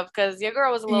advantage of because your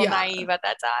girl was a little Yeah. naive at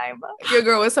that time. Your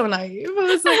girl was so naive. I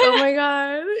was like, oh my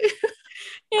God.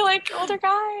 You're like, older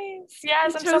guys.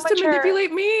 Yes, You I'm so chose to mature.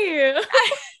 manipulate me.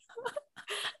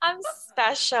 I'm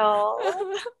special.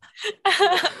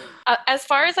 As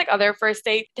far as like other first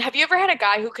date, have you ever had a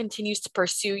guy who continues to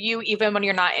pursue you even when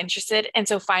you're not interested? And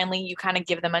so finally you kind of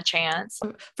give them a chance?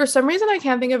 For some reason, I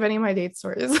can't think of any of my date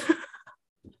stories.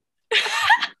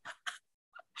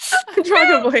 I'm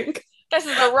drawing a blank. This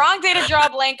is the wrong day to draw a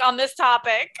blank on this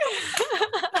topic.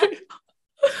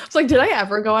 It's like, did I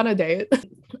ever go on a date?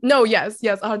 No, yes,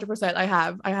 100%. I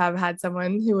have had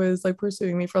someone who was like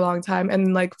pursuing me for a long time.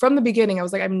 And like from the beginning, I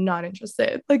was like, I'm not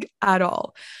interested, like at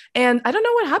all. And I don't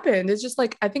know what happened. It's just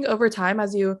like, I think over time, I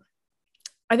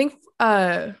think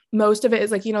most of it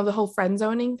is like, the whole friend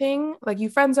zoning thing. Like you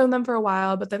friend zone them for a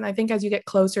while, but then I think as you get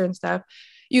closer and stuff,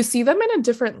 you see them in a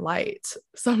different light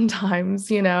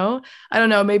sometimes. I don't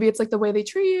know, maybe it's like the way they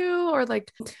treat you, or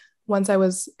like once I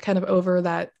was kind of over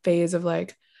that phase of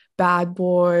like bad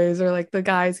boys or like the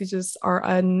guys who just are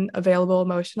unavailable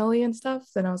emotionally and stuff,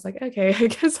 then I was like, okay, I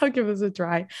guess I'll give this a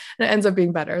try. And it ends up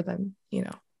being better than.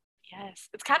 Yes.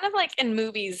 It's kind of like in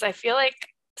movies. I feel like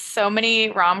so many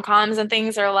rom-coms and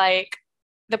things are like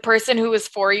the person who was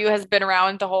for you has been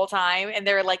around the whole time and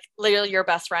they're like literally your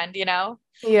best friend, you know?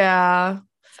 Yeah.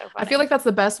 So I feel funny. like that's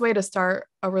the best way to start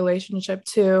a relationship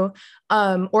too.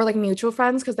 Or like mutual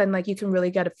friends, because then like you can really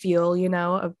get a feel,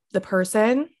 of the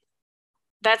person.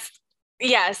 That's,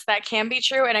 yes, that can be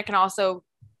true. And it can also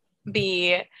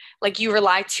be like you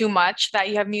rely too much that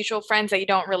you have mutual friends that you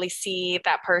don't really see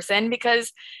that person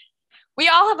because we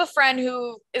all have a friend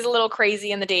who is a little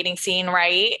crazy in the dating scene,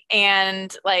 right?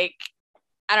 And like,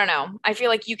 I don't know. I feel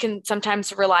like you can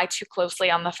sometimes rely too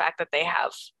closely on the fact that they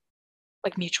have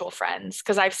like mutual friends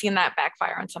because I've seen that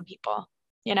backfire on some people,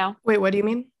 you know? Wait, what do you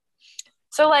mean?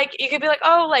 So like you could be like,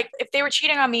 oh, like if they were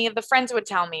cheating on me, the friends would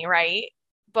tell me, right?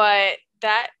 But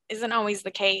that isn't always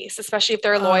the case, especially if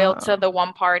they're loyal to Uh, the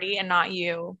one party and not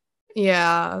you.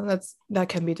 yeah, that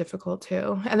can be difficult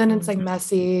too. And then it's like Mhm.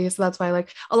 messy. So that's why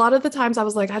like a lot of the times I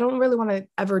was like, I don't really want to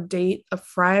ever date a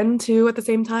friend too at the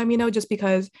same time, just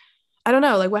because I don't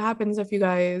know, like what happens if you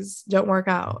guys don't work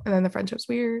out and then the friendship's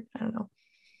weird? I don't know.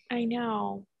 I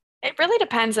know. It really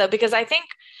depends though, because I think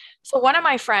so. One of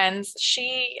my friends,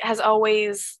 she has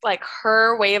always like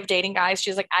her way of dating guys.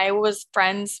 She's like, I was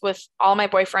friends with all my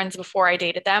boyfriends before I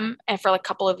dated them, and for like a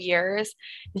couple of years.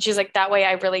 And she's like, that way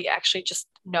I really actually just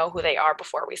know who they are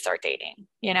before we start dating,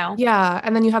 you know? Yeah,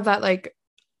 and then you have that like,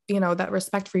 that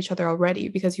respect for each other already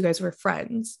because you guys were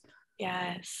friends.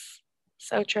 Yes.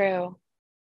 So true.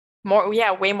 More,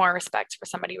 yeah, way more respect for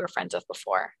somebody you were friends with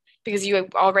before because you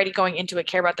already going into it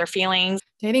care about their feelings.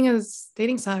 Dating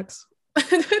sucks.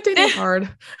 Dating's hard.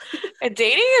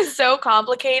 Dating is so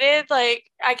complicated. Like,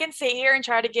 I can sit here and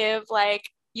try to give like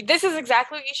this is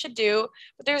exactly what you should do,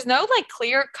 but there's no like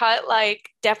clear cut like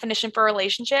definition for a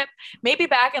relationship. Maybe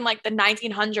back in like the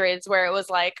 1900s where it was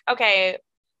like, okay,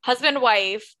 husband,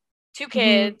 wife, two Mhm.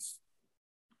 kids,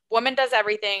 woman does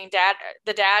everything,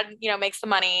 the dad, makes the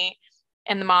money,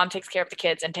 and the mom takes care of the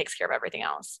kids and takes care of everything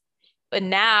else. But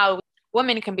now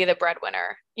women can be the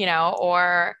breadwinner,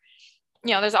 or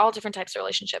there's all different types of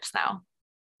relationships now,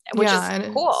 which Yeah, is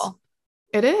and cool.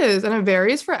 it is, and it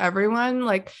varies for everyone.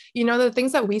 Like, the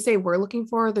things that we say we're looking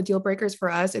for, the deal breakers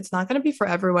for us, it's not going to be for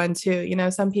everyone too.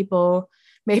 Some people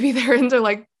maybe they're into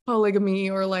like polygamy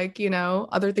or like,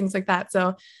 other things like that.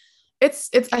 So it's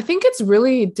I think it's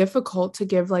really difficult to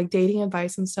give like dating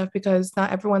advice and stuff because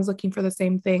not everyone's looking for the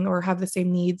same thing or have the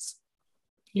same needs,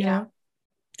 you Yeah, know?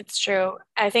 it's true.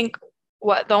 I think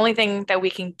what the only thing that we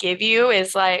can give you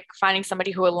is like finding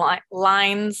somebody who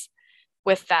aligns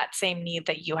with that same need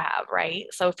that you have, right?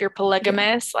 So if you're Yeah.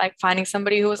 polygamous, like finding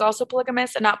somebody who is also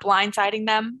polygamous and not blindsiding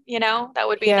them, that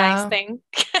would be a nice Yeah. thing.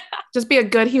 Just be a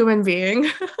good human being.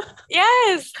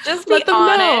 Yes, just be Let them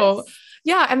know. honest.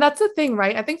 Yeah, and that's the thing,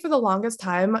 right? I think for the longest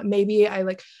time, maybe I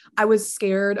was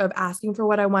scared of asking for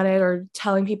what I wanted or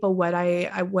telling people what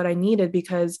I needed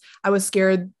because I was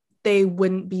scared they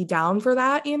wouldn't be down for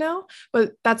that, you know?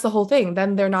 But that's the whole thing.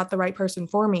 Then they're not the right person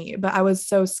for me. But I was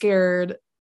so scared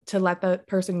to let the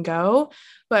person go.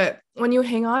 But when you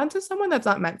hang on to someone that's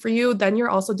not meant for you, then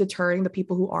you're also deterring the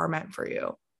people who are meant for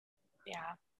you, Yeah,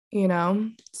 you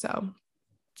know? So,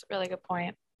 it's a really good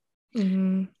point.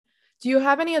 mhm. Do you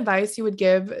have any advice you would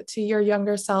give to your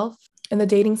younger self in the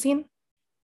dating scene?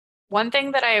 One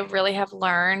thing that I really have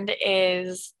learned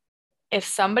is if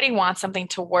somebody wants something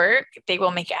to work, they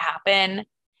will make it happen.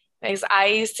 Because I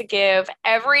used to give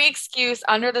every excuse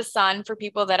under the sun for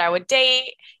people that I would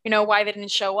date, why they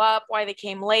didn't show up, why they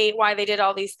came late, why they did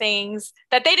all these things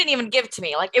that they didn't even give to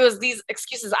me. Like it was these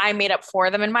excuses I made up for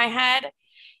them in my head.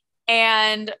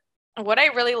 And what I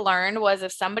really learned was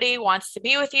if somebody wants to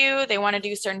be with you, they want to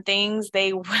do certain things,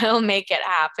 they will make it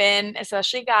happen,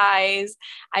 especially guys.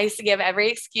 I used to give every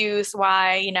excuse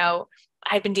why,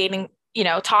 I'd been dating,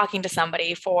 talking to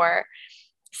somebody for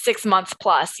 6 months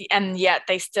plus, and yet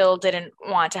they still didn't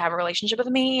want to have a relationship with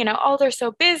me. Oh, they're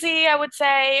so busy, I would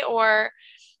say, or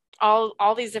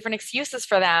all these different excuses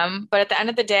for them. But at the end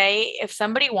of the day, if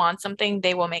somebody wants something,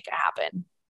 they will make it happen.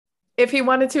 If he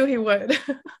wanted to, he would.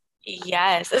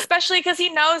 Yes, especially because he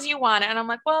knows you want it. And I'm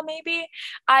like, well, maybe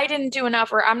I didn't do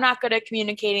enough, or I'm not good at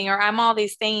communicating, or I'm all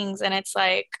these things. And it's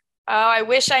like, oh, I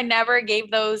wish I never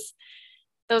gave those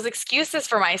excuses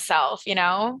for myself,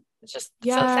 It's just so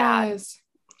sad. Yes.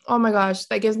 Oh my gosh,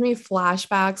 that gives me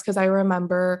flashbacks because I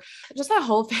remember just that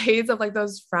whole phase of like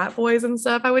those frat boys and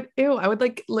stuff. I would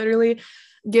like literally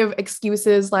give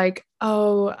excuses like,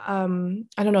 oh,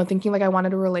 I don't know, thinking like I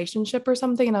wanted a relationship or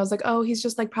something. And I was like, oh, he's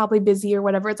just like probably busy or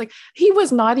whatever. It's like he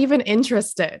was not even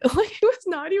interested. Like he was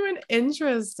not even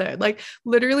interested. Like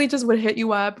literally just would hit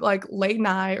you up like late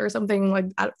night or something like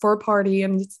for a party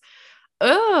and it's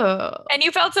oh, And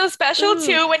you felt so special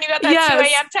too when you got that 2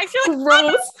 yes, a.m. text. You're like,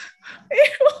 gross.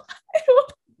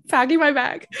 Packing my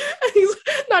bag. He's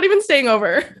not even staying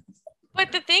over.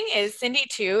 but the thing is, Cindy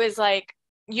too is like,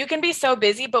 you can be so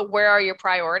busy, but where are your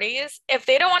priorities? If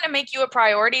they don't want to make you a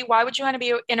priority, why would you want to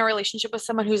be in a relationship with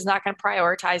someone who's not going to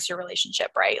prioritize your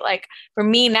relationship, right? Like for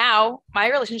me now, my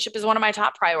relationship is one of my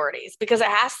top priorities because it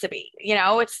has to be,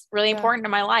 it's really Yeah. important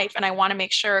in my life and I want to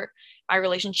make sure my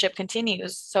relationship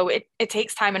continues. So it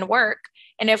takes time and work.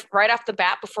 And if right off the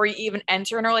bat, before you even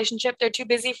enter in a relationship, they're too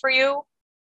busy for you,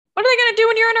 what are they going to do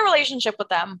when you're in a relationship with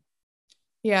them?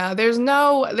 Yeah, there's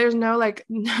no like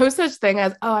no such thing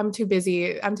as oh I'm too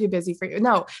busy. I'm too busy for you.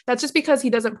 No, that's just because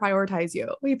he doesn't prioritize you.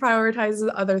 He prioritizes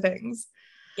other things.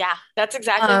 Yeah, that's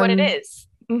exactly what it Um, is.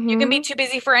 You can be mhm, too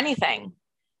busy for anything,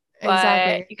 but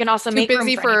exactly. you can also Too make room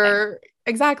busy for anything. for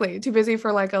exactly. Too busy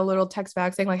for like a little text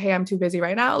back saying like hey I'm too busy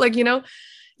right now. Like you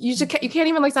can't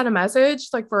even like send a message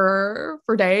like for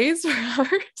days for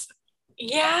hours.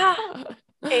 Yeah,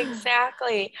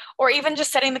 exactly. Or even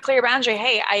just setting the clear boundary.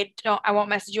 Hey, I won't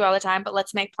message you all the time, but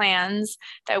let's make plans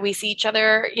that we see each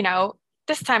other,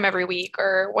 this time every week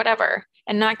or whatever,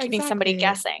 and not keeping somebody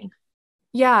Exactly. guessing.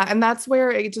 Yeah, and that's where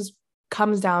it just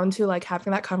comes down to like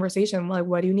having that conversation. Like,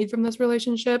 what do you need from this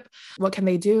relationship? What can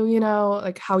they do?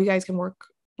 Like how you guys can work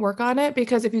on it.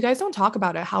 Because if you guys don't talk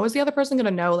about it, how is the other person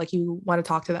gonna know like you want to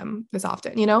talk to them this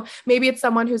often? Maybe it's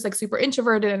someone who's like super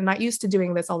introverted and not used to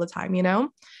doing this all the time.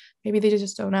 Maybe they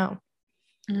just don't know.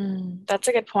 That's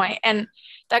a good point. And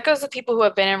that goes with people who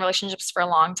have been in relationships for a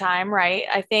long time, right?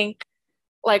 I think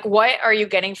like what are you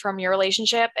getting from your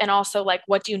relationship and also like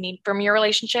what do you need from your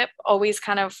relationship, always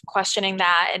kind of questioning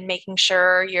that and making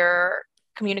sure you're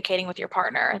communicating with your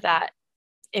partner that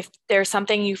if there's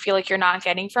something you feel like you're not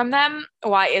getting from them,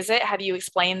 why is it? Have you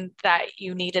explained that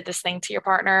you needed this thing to your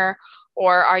partner,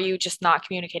 or are you just not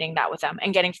communicating that with them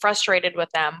and getting frustrated with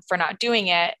them for not doing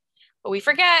it? But we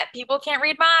forget people can't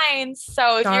read minds,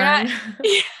 so if you're not Darn.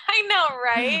 I know,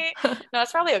 right? No,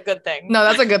 it's probably a good thing. No,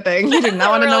 that's a good thing. You do That's not a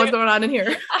want to know really what's good. going on in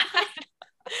here. I'm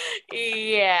gonna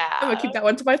Yeah, keep that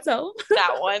one to myself.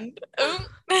 that one.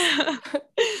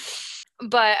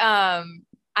 But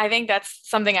I think that's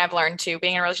something I've learned too.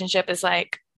 Being in a relationship is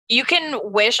like you can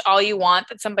wish all you want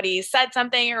that somebody said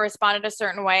something or responded a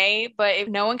certain way, but if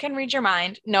no one can read your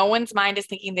mind, no one's mind is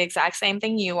thinking the exact same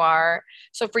thing you are.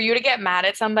 So for you to get mad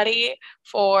at somebody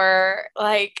for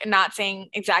like not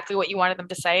saying exactly what you wanted them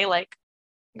to say, like,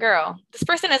 girl, this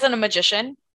person isn't a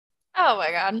magician. Oh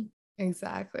my God.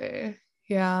 Exactly.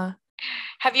 Yeah.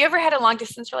 Have you ever had a long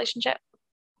distance relationship?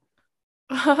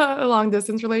 A long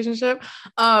distance relationship.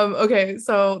 Okay,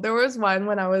 so there was one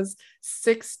when I was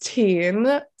 16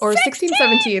 or 16, 16.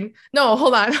 17. No,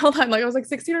 hold on, hold on. Like I was like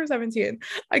 16 or 17.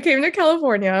 I came to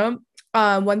California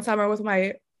one summer with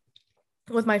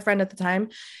my friend at the time.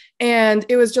 And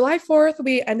it was July 4th.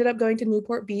 We ended up going to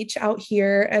Newport Beach out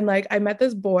here. And like I met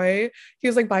this boy. He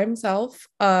was like by himself.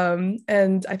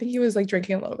 And I think he was like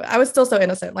drinking a little bit. I was still so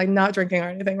innocent, like not drinking or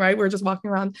anything, right? We were just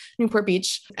walking around Newport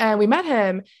Beach and we met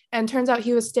him. And turns out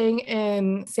he was staying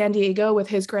in San Diego with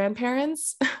his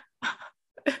grandparents.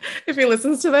 If he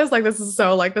listens to this, like this is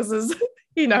so like this is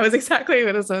he knows exactly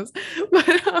what this is.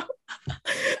 But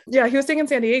yeah, he was staying in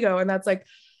San Diego, and that's like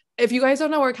if you guys don't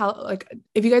know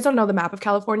if you guys don't know the map of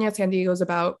California, San Diego is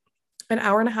about an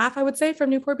hour and a half, I would say,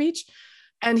 from Newport Beach.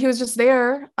 And he was just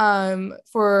there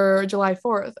for July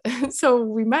 4th. So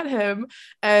we met him.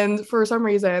 And for some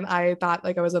reason, I thought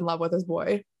like I was in love with this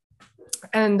boy.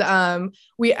 And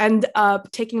we end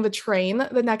up taking the train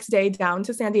the next day down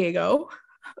to San Diego.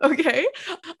 Okay.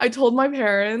 I told my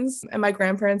parents and my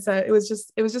grandparents that it was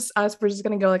just us. We're just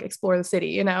gonna go like explore the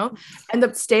city, End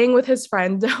up staying with his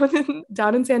friend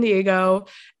down in San Diego.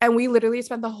 And we literally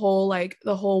spent the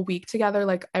whole week together,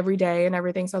 like every day and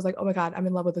everything. So I was like, oh my God, I'm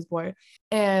in love with this boy.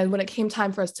 And when it came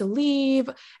time for us to leave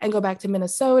and go back to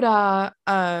Minnesota,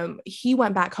 he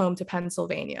went back home to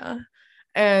Pennsylvania.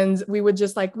 And we would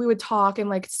talk and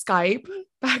like Skype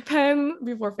back then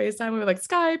before FaceTime. We would like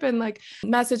Skype and like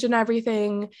message and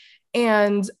everything.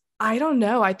 And I don't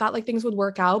know, I thought like things would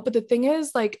work out. But the thing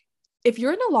is, like, if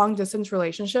you're in a long distance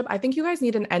relationship, I think you guys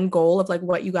need an end goal of like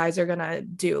what you guys are gonna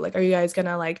do. Like, are you guys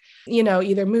gonna like,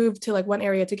 either move to like one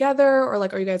area together, or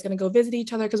like, are you guys gonna go visit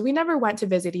each other? Because we never went to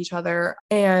visit each other.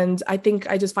 And I think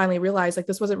I just finally realized like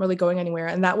this wasn't really going anywhere.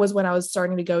 And that was when I was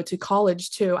starting to go to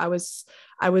college too. I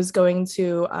was going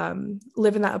to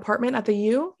live in that apartment at the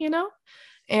U.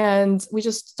 And we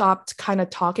just stopped kind of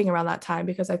talking around that time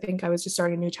because I think I was just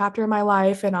starting a new chapter in my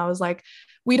life. And I was like,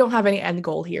 we don't have any end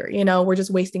goal here. We're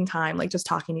just wasting time, like just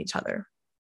talking to each other.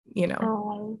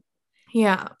 Oh.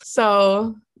 Yeah.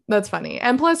 So that's funny.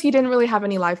 And plus, he didn't really have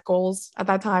any life goals at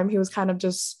that time. He was kind of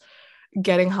just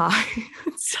getting high.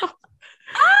 So,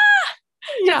 Ah!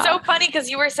 It's so yeah. funny because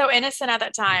you were so innocent at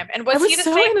that time. And I was he was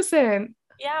the so same? innocent.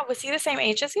 Yeah, was he the same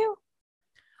age as you?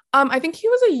 I think he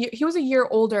was a year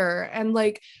older, and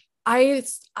like I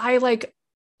like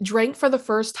drank for the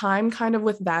first time kind of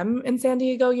with them in San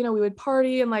Diego. We would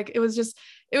party and like it was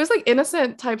like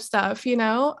innocent type stuff.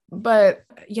 But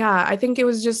yeah, I think it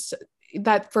was just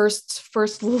that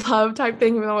first love type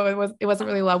thing, even though it wasn't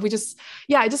really love. It just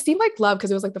seemed like love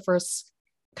because it was like the first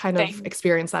kind of Thing.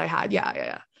 experience that I had. Yeah,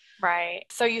 yeah, Right.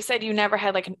 So you said you never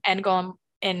had like an end goal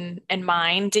in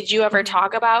mind. Did you ever yeah.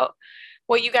 talk about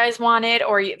what you guys wanted,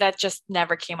 or that just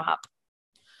never came up?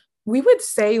 We would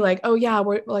say like, oh yeah,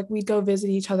 we're like we'd go visit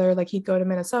each other. Like he'd go to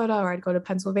Minnesota or I'd go to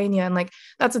Pennsylvania. And like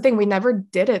that's the thing. We never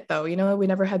did it though. We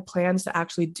never had plans to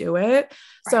actually do it. Right.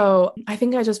 So I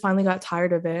think I just finally got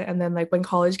tired of it. And then like when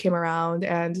college came around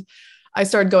and I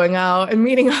started going out and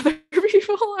meeting other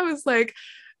people, I was like,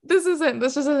 this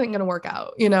just isn't gonna work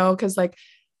out, because like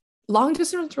long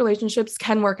distance relationships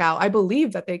can work out. I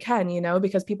believe that they can,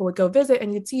 because people would go visit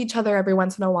and you'd see each other every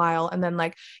once in a while and then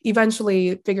like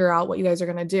eventually figure out what you guys are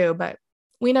going to do. But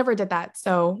we never did that.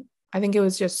 So I think it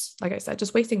was just, like I said,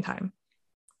 just wasting time.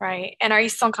 Right. And are you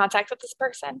still in contact with this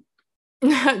person?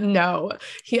 No,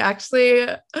 he actually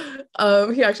tried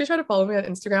to follow me on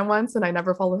Instagram once and I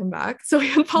never followed him back. So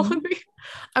he unfollowed Mhm. me.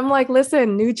 I'm like,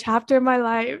 listen, new chapter in my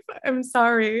life. I'm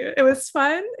sorry. It was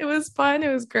fun. It was fun.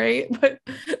 It was great, but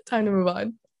time to move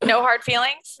on. No hard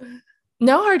feelings?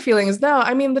 No hard feelings. No,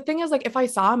 I mean the thing is like if I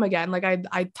saw him again, like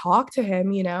I'd talk to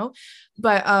him.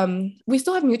 But we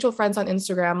still have mutual friends on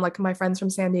Instagram, like my friends from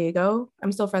San Diego.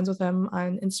 I'm still friends with them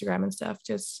on Instagram and stuff.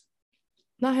 Just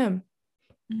not him.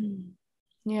 Mm.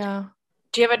 Yeah.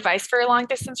 Do you have advice for long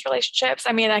distance relationships?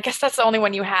 I mean, I guess that's the only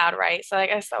one you had, right? So I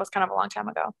guess that was kind of a long time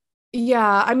ago.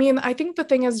 Yeah. I mean, I think the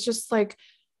thing is just like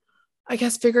I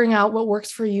guess figuring out what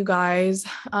works for you guys.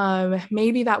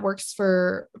 Maybe that works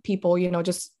for people,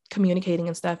 just communicating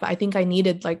and stuff. I think I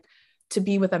needed like to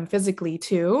be with them physically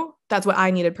too. That's what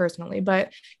I needed personally.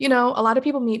 But, a lot of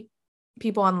people meet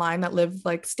people online that live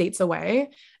like states away,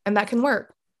 and that can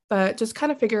work. But just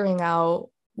kind of figuring out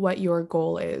what your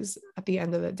goal is at the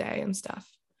end of the day and stuff.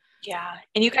 Yeah.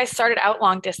 And you guys started out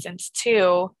long distance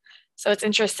too. So it's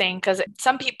interesting because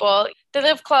some people they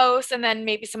live close and then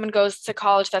maybe someone goes to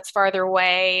college that's farther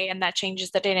away and that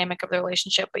changes the dynamic of the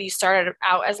relationship. But you started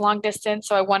out as long distance.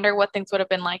 So I wonder what things would have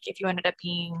been like if you ended up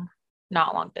being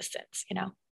not long distance?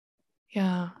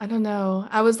 Yeah, I don't know.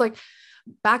 I was like,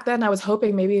 back then I was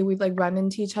hoping maybe we'd like run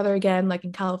into each other again, like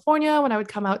in California when I would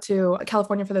come out to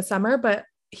California for the summer, but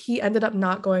he ended up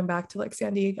not going back to like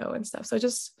San Diego and stuff. So it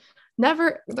just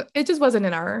never, it just wasn't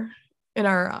in our, in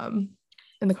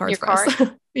the cards Your for us.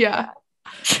 card. Yeah.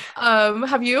 Yeah.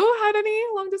 Have you had any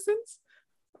long distance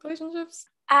relationships?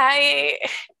 I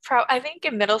think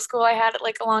in middle school I had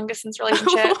like a long distance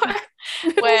relationship What?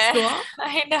 Middle when school?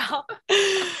 I know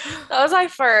that was my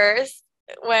first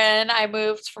when I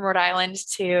moved from Rhode Island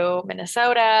to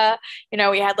Minnesota.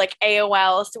 We had like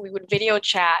AOL, so we would video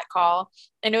chat call,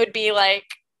 and it would be like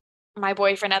my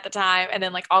boyfriend at the time, and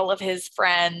then like all of his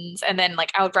friends, and then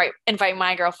like I would invite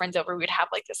my girlfriends over. We'd have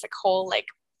like this like whole like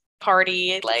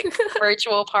party, like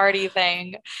virtual party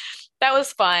thing. That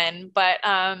was fun, but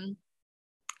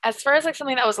as far as like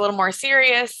something that was a little more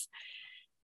serious,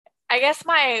 I guess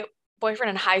my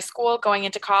boyfriend in high school going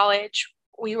into college,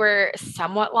 we were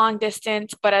somewhat long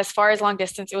distance, but as far as long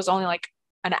distance, it was only like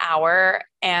an hour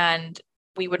and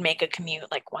we would make a commute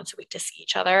like once a week to see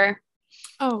each other.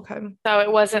 Oh, okay. So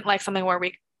it wasn't like something where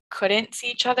we couldn't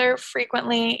see each other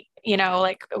frequently,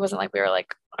 like it wasn't like we were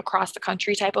like across the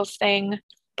country type of thing.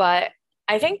 But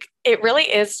I think it really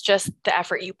is just the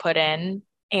effort you put in.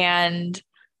 And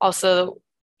also,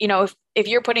 if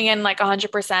you're putting in like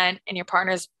 100% and your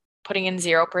partner's putting in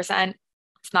 0%,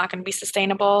 it's not going to be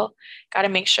sustainable. Got to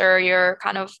make sure you're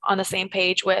kind of on the same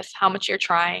page with how much you're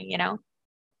trying.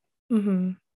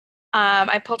 Mm-hmm.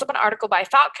 I pulled up an article by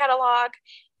Thought Catalog,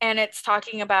 and it's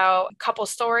talking about couple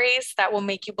stories that will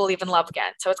make you believe in love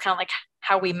again. So it's kind of like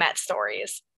how we met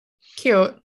stories.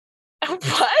 Cute.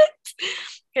 What?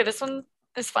 Okay, this one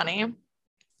is funny.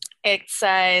 It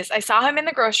says, I saw him in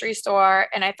the grocery store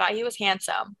and I thought he was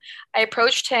handsome. I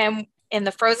approached him in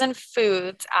the frozen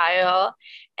foods aisle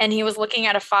and he was looking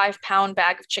at a 5-pound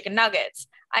bag of chicken nuggets.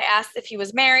 I asked if he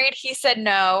was married. He said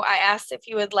no. I asked if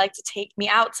he would like to take me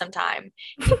out sometime.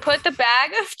 He put the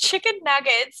bag of chicken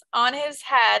nuggets on his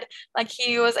head like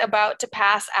he was about to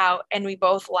pass out, and we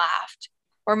both laughed.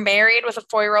 We're married with a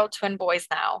 4-year-old twin boys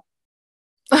now.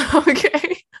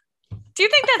 Okay. Do you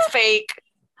think that's fake?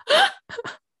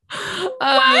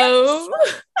 Um,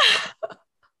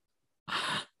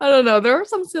 I don't know. There are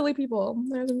some silly people.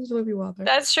 There's some silly people out there.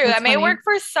 That's true. That's That may funny. work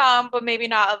for some, but maybe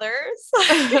not others.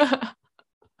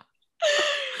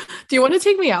 Do you want to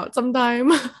take me out sometime?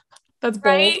 That's bold.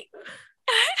 Right?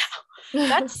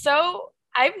 That's so.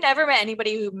 I've never met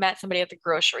anybody who met somebody at the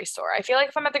grocery store. I feel like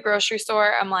if I'm at the grocery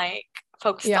store, I'm like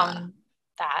focused Yeah. on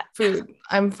that. Food.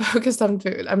 I'm focused on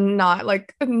food. I'm not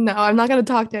like, no, I'm not going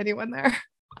to talk to anyone there.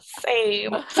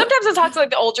 Same. Sometimes I talk to like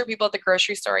the older people at the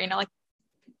grocery store, like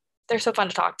they're so fun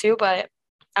to talk to, but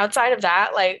outside of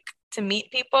that, like to meet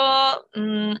people,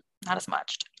 not as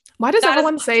much. Why does Not as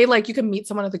everyone much. say like you can meet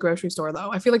someone at the grocery store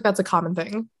though? I feel like that's a common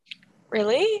thing.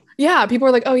 Really? Yeah, people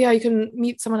are like, oh yeah, you can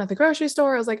meet someone at the grocery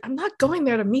store. I was like, I'm not going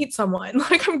there to meet someone.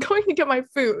 Like I'm going to get my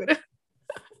food.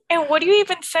 And what do you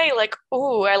even say? Like,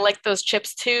 oh, I like those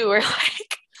chips too, or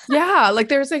like, Yeah, like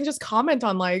they were saying just comment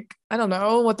on like, I don't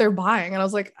know what they're buying. And I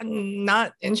was like, I'm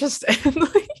not interested.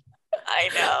 Like, I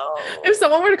know. if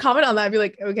someone were to comment on that, I'd be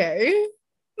like, okay.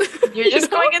 You're You just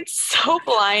know? going in so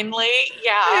blindly. I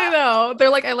Yeah. know. They're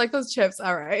like, I like those chips.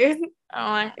 All right.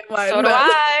 I'm like, Fine, so do then.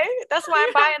 I. That's why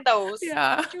I'm buying those.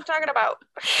 Yeah. What you talking about?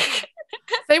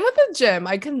 Same with the gym.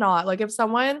 I cannot. Like if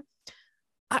someone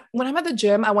when I'm at the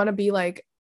gym, I want to be like,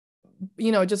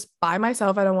 just by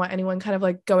myself. I don't want anyone kind of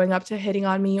like going up to hitting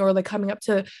on me or like coming up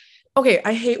to, okay,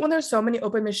 I hate when there's so many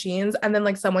open machines and then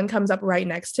like someone comes up right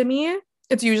next to me.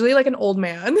 It's usually like an old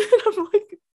man. And I'm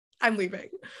like, I'm leaving.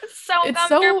 It's so It's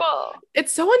uncomfortable.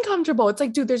 it's so uncomfortable. It's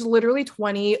like, dude, there's literally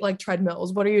 20 like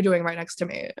treadmills. What are you doing right next to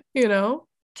me? You know?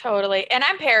 Totally. And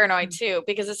I'm paranoid too,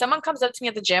 because if someone comes up to me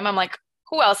at the gym, I'm like,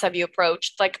 who else have you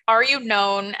approached? Like, are you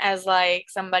known as like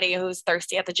somebody who's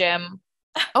thirsty at the gym?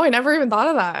 Oh, I never even thought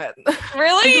of that. I'm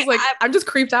Really? just like, I'm just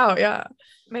creeped out. Yeah.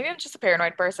 Maybe I'm just a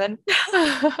paranoid person.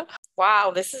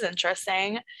 Wow, this is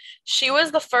interesting. She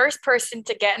was the first person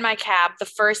to get in my cab the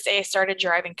first day I started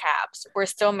driving cabs. We're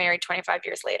still married 25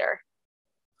 years later.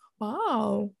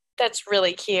 Wow. That's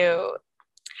really cute.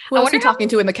 Who I else are wonder you how talking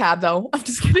to in the cab though? I'm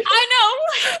just kidding.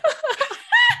 I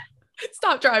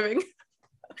Stop driving. know,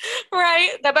 right?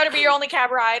 That better be your only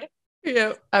cab ride.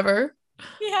 Yeah, ever.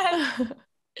 Yeah.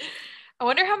 I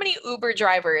wonder how many Uber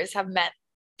drivers have met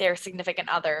their significant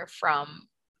other from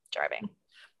driving.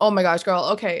 Oh my gosh, girl.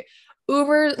 Okay.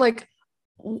 Uber, like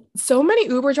so many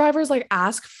Uber drivers like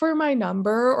ask for my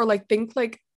number or like think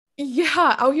like,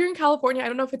 yeah, out here in California, I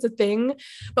don't know if it's a thing,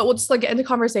 but we'll just like get into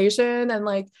conversation and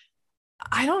like,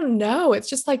 I don't know.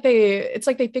 It's like they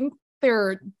think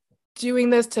they're doing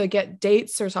this to get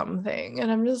dates or something.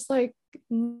 And I'm just like,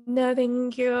 no,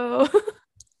 thank you.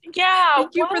 Yeah,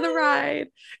 Thank you for what? the ride.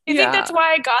 You think that's Yeah.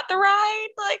 why I got the ride?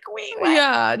 Like, wait, what?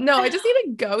 Yeah. No, I just need to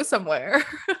go somewhere.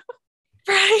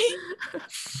 Right?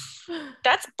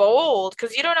 That's bold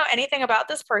because you don't know anything about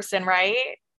this person,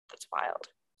 right? That's wild.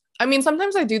 I mean,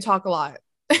 sometimes I do talk a lot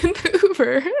in the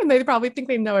Uber, and they probably think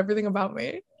they know everything about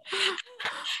me.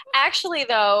 Actually,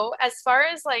 though, as far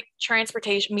as like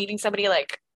transportation, meeting somebody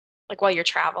like while you're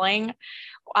traveling,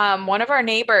 one of our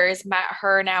neighbors met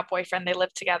her now boyfriend. They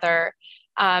lived together.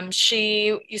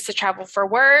 She used to travel for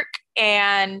work,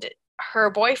 and her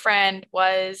boyfriend,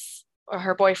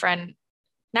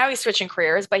 now he's switching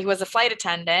careers, but he was a flight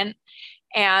attendant.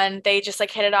 And they just like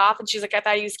hit it off. And she's like, I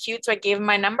thought he was cute. So I gave him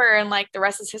my number, and like the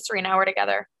rest is history. Now we're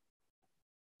together.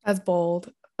 That's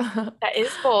bold. That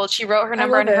is bold. She wrote her I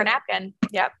number love on her it. napkin.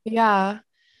 Yep. Yeah.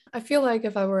 I feel like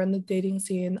if I were in the dating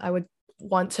scene, I would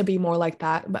want to be more like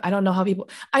that. But I don't know how people,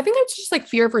 I think it's just like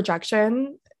fear of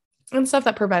rejection and stuff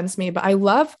that prevents me. But I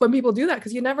love when people do that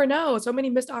because you never know. So many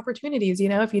missed opportunities,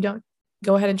 if you don't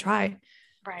go ahead and try.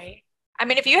 Right. I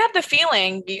mean, if you have the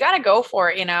feeling, you got to go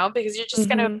for it, because you're just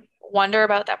going to Hmm. wonder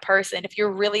about that person. If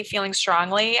you're really feeling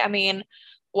strongly, I mean,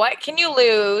 what can you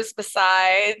lose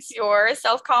besides your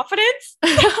self-confidence?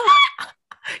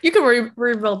 You can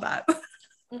rebuild that.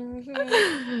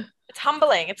 Hmm. It's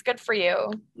humbling. It's good for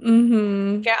you.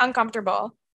 Hmm. Get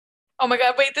uncomfortable. Oh my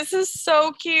God, wait, this is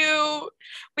so cute.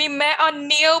 We met on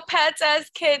Neopets as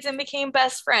kids and became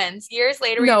best friends. Years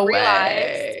later, we No realized,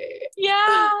 way.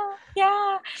 yeah,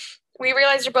 yeah. We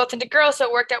realized you're both into girls, so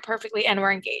it worked out perfectly and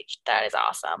we're engaged. That is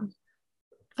awesome.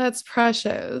 That's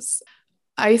precious.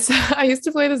 I used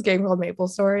to play this game called Maple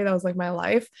Story. That was like my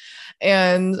life.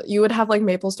 And you would have like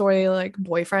Maple Story like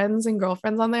boyfriends and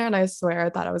girlfriends on there. And I swear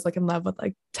I thought I was like in love with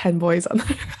like 10 boys on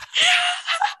there.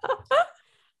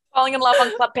 Falling in love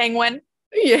on Club Penguin. Like,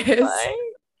 Yes. I'm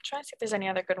trying to see if there's any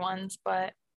other good ones,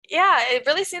 but yeah, it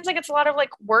really seems like it's a lot of like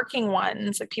working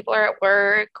ones. Like people are at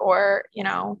work or,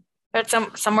 at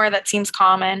somewhere that seems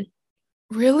common.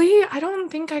 Really? I don't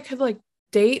think I could like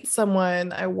date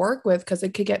someone I work with because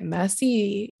it could get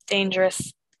messy.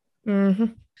 Dangerous. Hmm.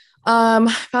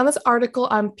 I found this article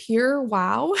on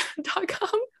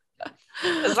purewow.com.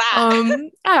 What is that?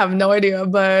 I have no idea,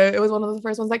 but it was one of the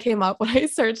first ones that came up when I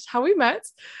searched how we met.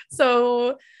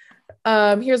 So,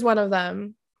 here's one of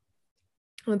them.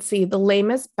 Let's see, the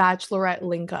lamest bachelorette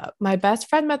link up. My best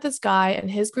friend met this guy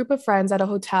and his group of friends at a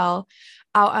hotel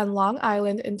out on Long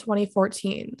Island in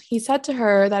 2014. He said to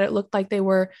her that it looked like they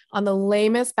were on the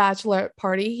lamest bachelorette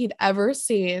party he'd ever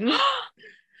seen.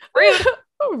 Rude.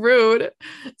 Rude.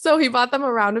 So he bought them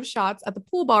a round of shots at the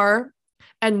pool bar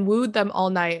and wooed them all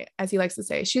night, as he likes to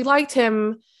say. She liked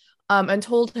him, and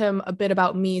told him a bit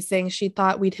about me, saying she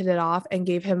thought we'd hit it off and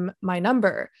gave him my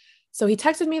number. So he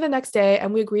texted me the next day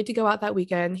and we agreed to go out that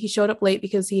weekend. He showed up late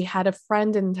because he had a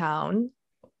friend in town.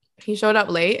 He showed up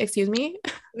late, excuse me.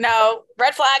 No,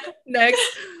 red flag. Next.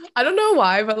 I don't know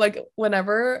why, but like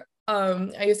whenever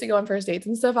I used to go on first dates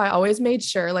and stuff, I always made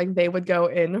sure like they would go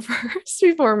in first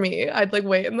before me. I'd like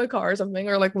wait in the car or something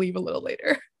or like leave a little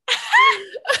later.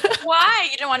 Why?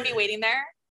 You don't want to be waiting there?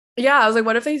 Yeah, I was like,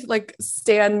 what if they like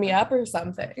stand me up or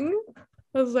something?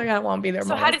 I was like, I won't be there So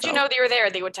by how did you myself. know they were there?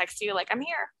 They would text you like, I'm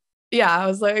here. Yeah, I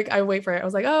was like, I wait for it. I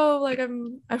was like, oh, like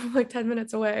I'm like 10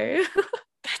 minutes away.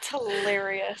 That's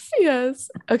hilarious. Yes.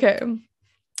 Okay.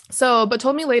 So, but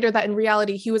told me later that in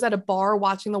reality, he was at a bar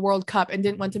watching the World Cup and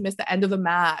didn't want to miss the end of the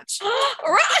match.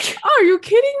 Right. Oh, are you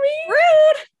kidding me?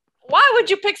 Rude. Why would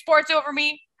you pick sports over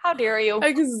me? How dare you?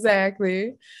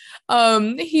 Exactly.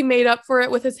 He made up for it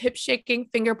with his hip shaking,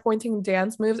 finger pointing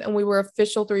dance moves, and we were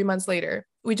official 3 months later.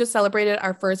 We just celebrated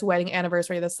our first wedding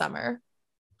anniversary this summer.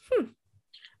 Hmm.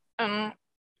 Um,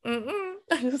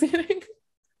 I'm just kidding.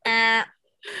 eh,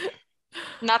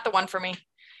 not the one for me.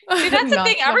 See, that's the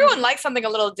thing. Not Everyone likes something a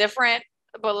little different,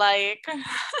 but like,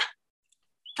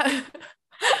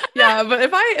 yeah, but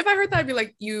if I heard that, I'd be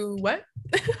like, you what?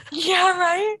 yeah,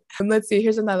 right. And let's see,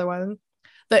 here's another one.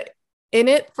 The in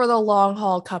it for the long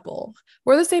haul couple.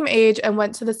 We're the same age and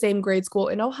went to the same grade school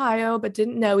in Ohio, but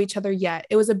didn't know each other yet.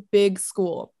 It was a big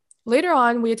school. Later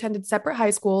on, we attended separate high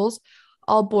schools,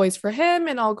 all boys for him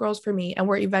and all girls for me, and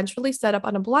were eventually set up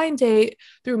on a blind date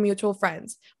through mutual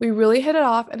friends. We really hit it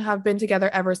off and have been together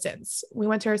ever since. We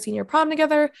went to our senior prom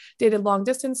together, dated long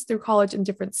distance through college in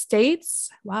different states.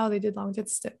 Wow, they did long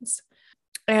distance.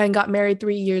 And got married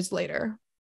 3 years later.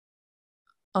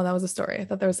 Oh, that was a story. I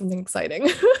thought there was something exciting.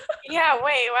 Yeah,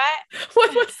 wait, what?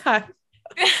 What was that?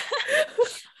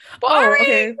 Oh, Boring.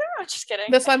 okay. No, just kidding.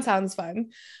 This one sounds fun.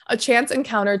 A chance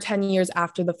encounter 10 years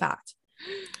after the fact.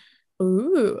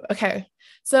 Ooh, okay.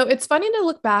 So it's funny to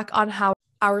look back on how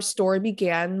our story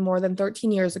began more than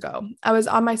 13 years ago. I was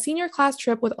on my senior class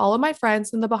trip with all of my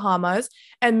friends in the Bahamas,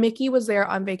 and Mickey was there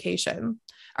on vacation.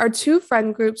 Our two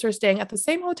friend groups were staying at the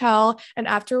same hotel, and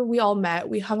after we all met,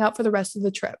 we hung out for the rest of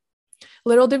the trip.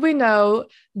 Little did we know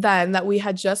then that we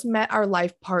had just met our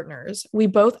life partners. We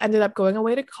both ended up going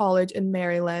away to college in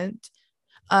Maryland,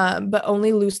 but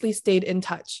only loosely stayed in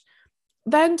touch.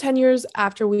 Then, 10 years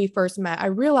after we first met, I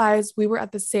realized we were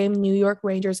at the same New York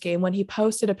Rangers game when he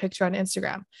posted a picture on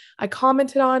Instagram. I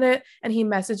commented on it and he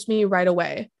messaged me right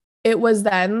away. It was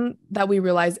then that we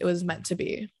realized it was meant to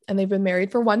be. And they've been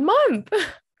married for 1 month.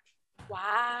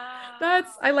 Wow.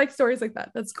 I like stories like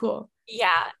that. That's cool.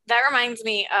 Yeah, that reminds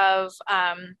me of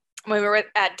when we were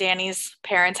at Danny's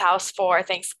parents' house for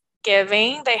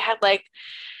Thanksgiving. They had like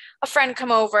a friend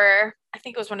come over. I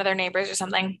think it was one of their neighbors or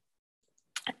something.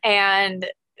 And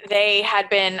they had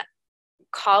been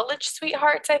college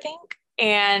sweethearts, I think,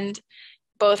 and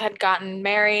both had gotten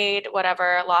married,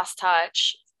 whatever, lost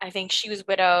touch. I think she was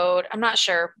widowed. I'm not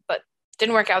sure, but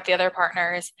didn't work out with the other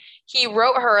partners. He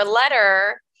wrote her a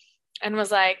letter and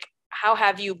was like, how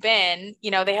have you been?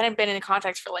 You know, they hadn't been in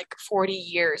contact for like 40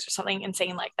 years or something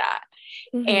insane like that.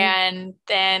 Mm-hmm. And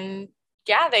then,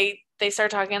 yeah, they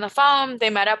started talking on the phone. They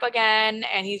met up again.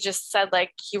 And he just said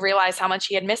like he realized how much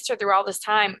he had missed her through all this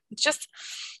time. It's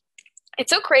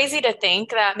so crazy to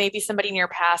think that maybe somebody in your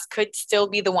past could still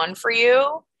be the one for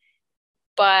you,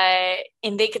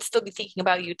 and they could still be thinking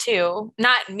about you too.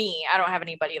 Not me. I don't have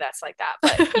anybody that's like that,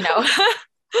 but you know,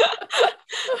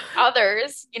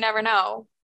 others, you never know.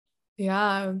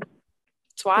 Yeah.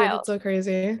 It's wild. Dude, that's so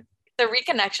crazy. The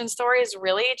reconnection story is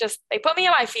really they put me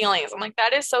in my feelings. I'm like,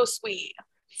 that is so sweet.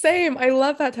 Same. I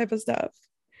love that type of stuff.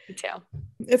 Me too.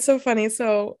 It's so funny.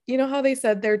 So, you know how they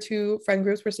said their two friend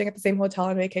groups were staying at the same hotel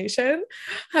on vacation?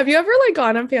 Have you ever like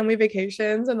gone on family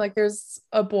vacations and like there's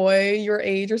a boy your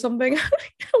age or something?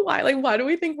 Why do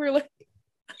we think we're like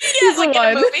he's like in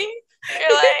a movie?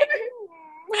 You're like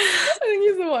I think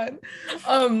he's the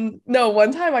one. No,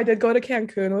 one time I did go to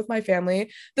Cancun with my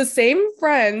family. The same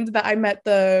friend that I met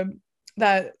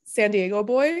that San Diego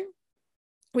boy.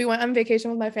 We went on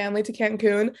vacation with my family to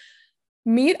Cancun.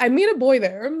 I meet a boy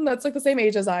there that's like the same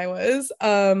age as I was.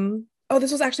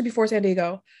 This was actually before San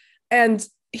Diego. And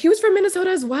he was from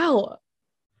Minnesota as well.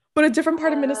 But a different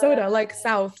part of Minnesota, like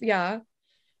south, yeah.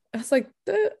 I was like,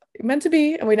 meant to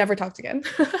be, and we never talked again.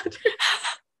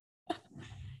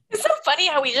 It's so funny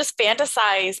how we just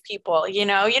fantasize people, you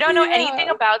know? You don't know anything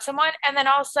about someone, and then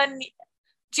all of a sudden,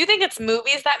 do you think it's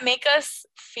movies that make us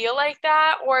feel like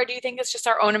that? Or do you think it's just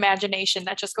our own imagination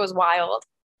that just goes wild?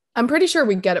 I'm pretty sure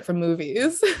we get it from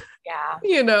movies. Yeah.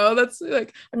 You know, that's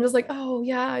like, I'm just like, oh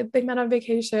yeah, they met on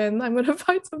vacation. I'm going to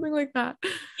find something like that.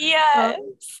 Yes.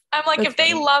 I'm like, if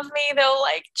they funny. love me, they'll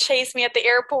like chase me at the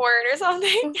airport or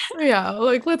something. Yeah,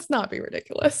 like, let's not be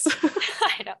ridiculous.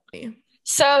 I know.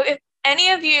 So if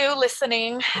any of you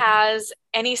listening has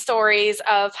any stories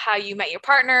of how you met your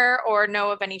partner or know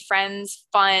of any friends,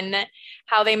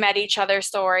 how they met each other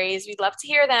stories, we'd love to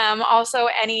hear them. Also,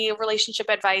 any relationship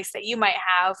advice that you might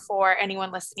have for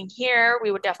anyone listening here,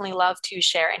 we would definitely love to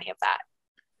share any of that.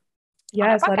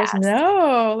 Yes, let us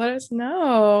know. Let us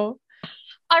know.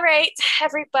 All right,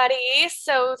 everybody.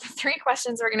 So the 3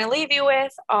 questions we're going to leave you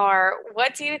with are,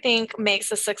 what do you think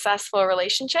makes a successful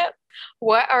relationship?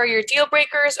 What are your deal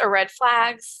breakers or red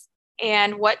flags?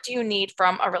 And what do you need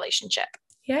from a relationship?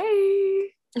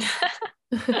 Yay.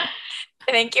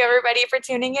 Thank you, everybody, for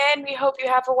tuning in. We hope you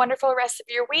have a wonderful rest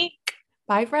of your week.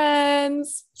 Bye,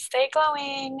 friends. Stay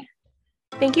glowing.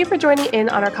 Thank you for joining in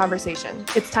on our conversation.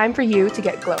 It's time for you to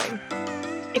get glowing.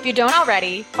 If you don't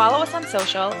already, follow us on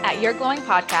social at Your Glowing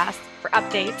Podcast for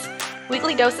updates,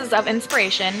 weekly doses of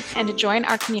inspiration, and to join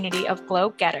our community of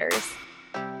glow getters.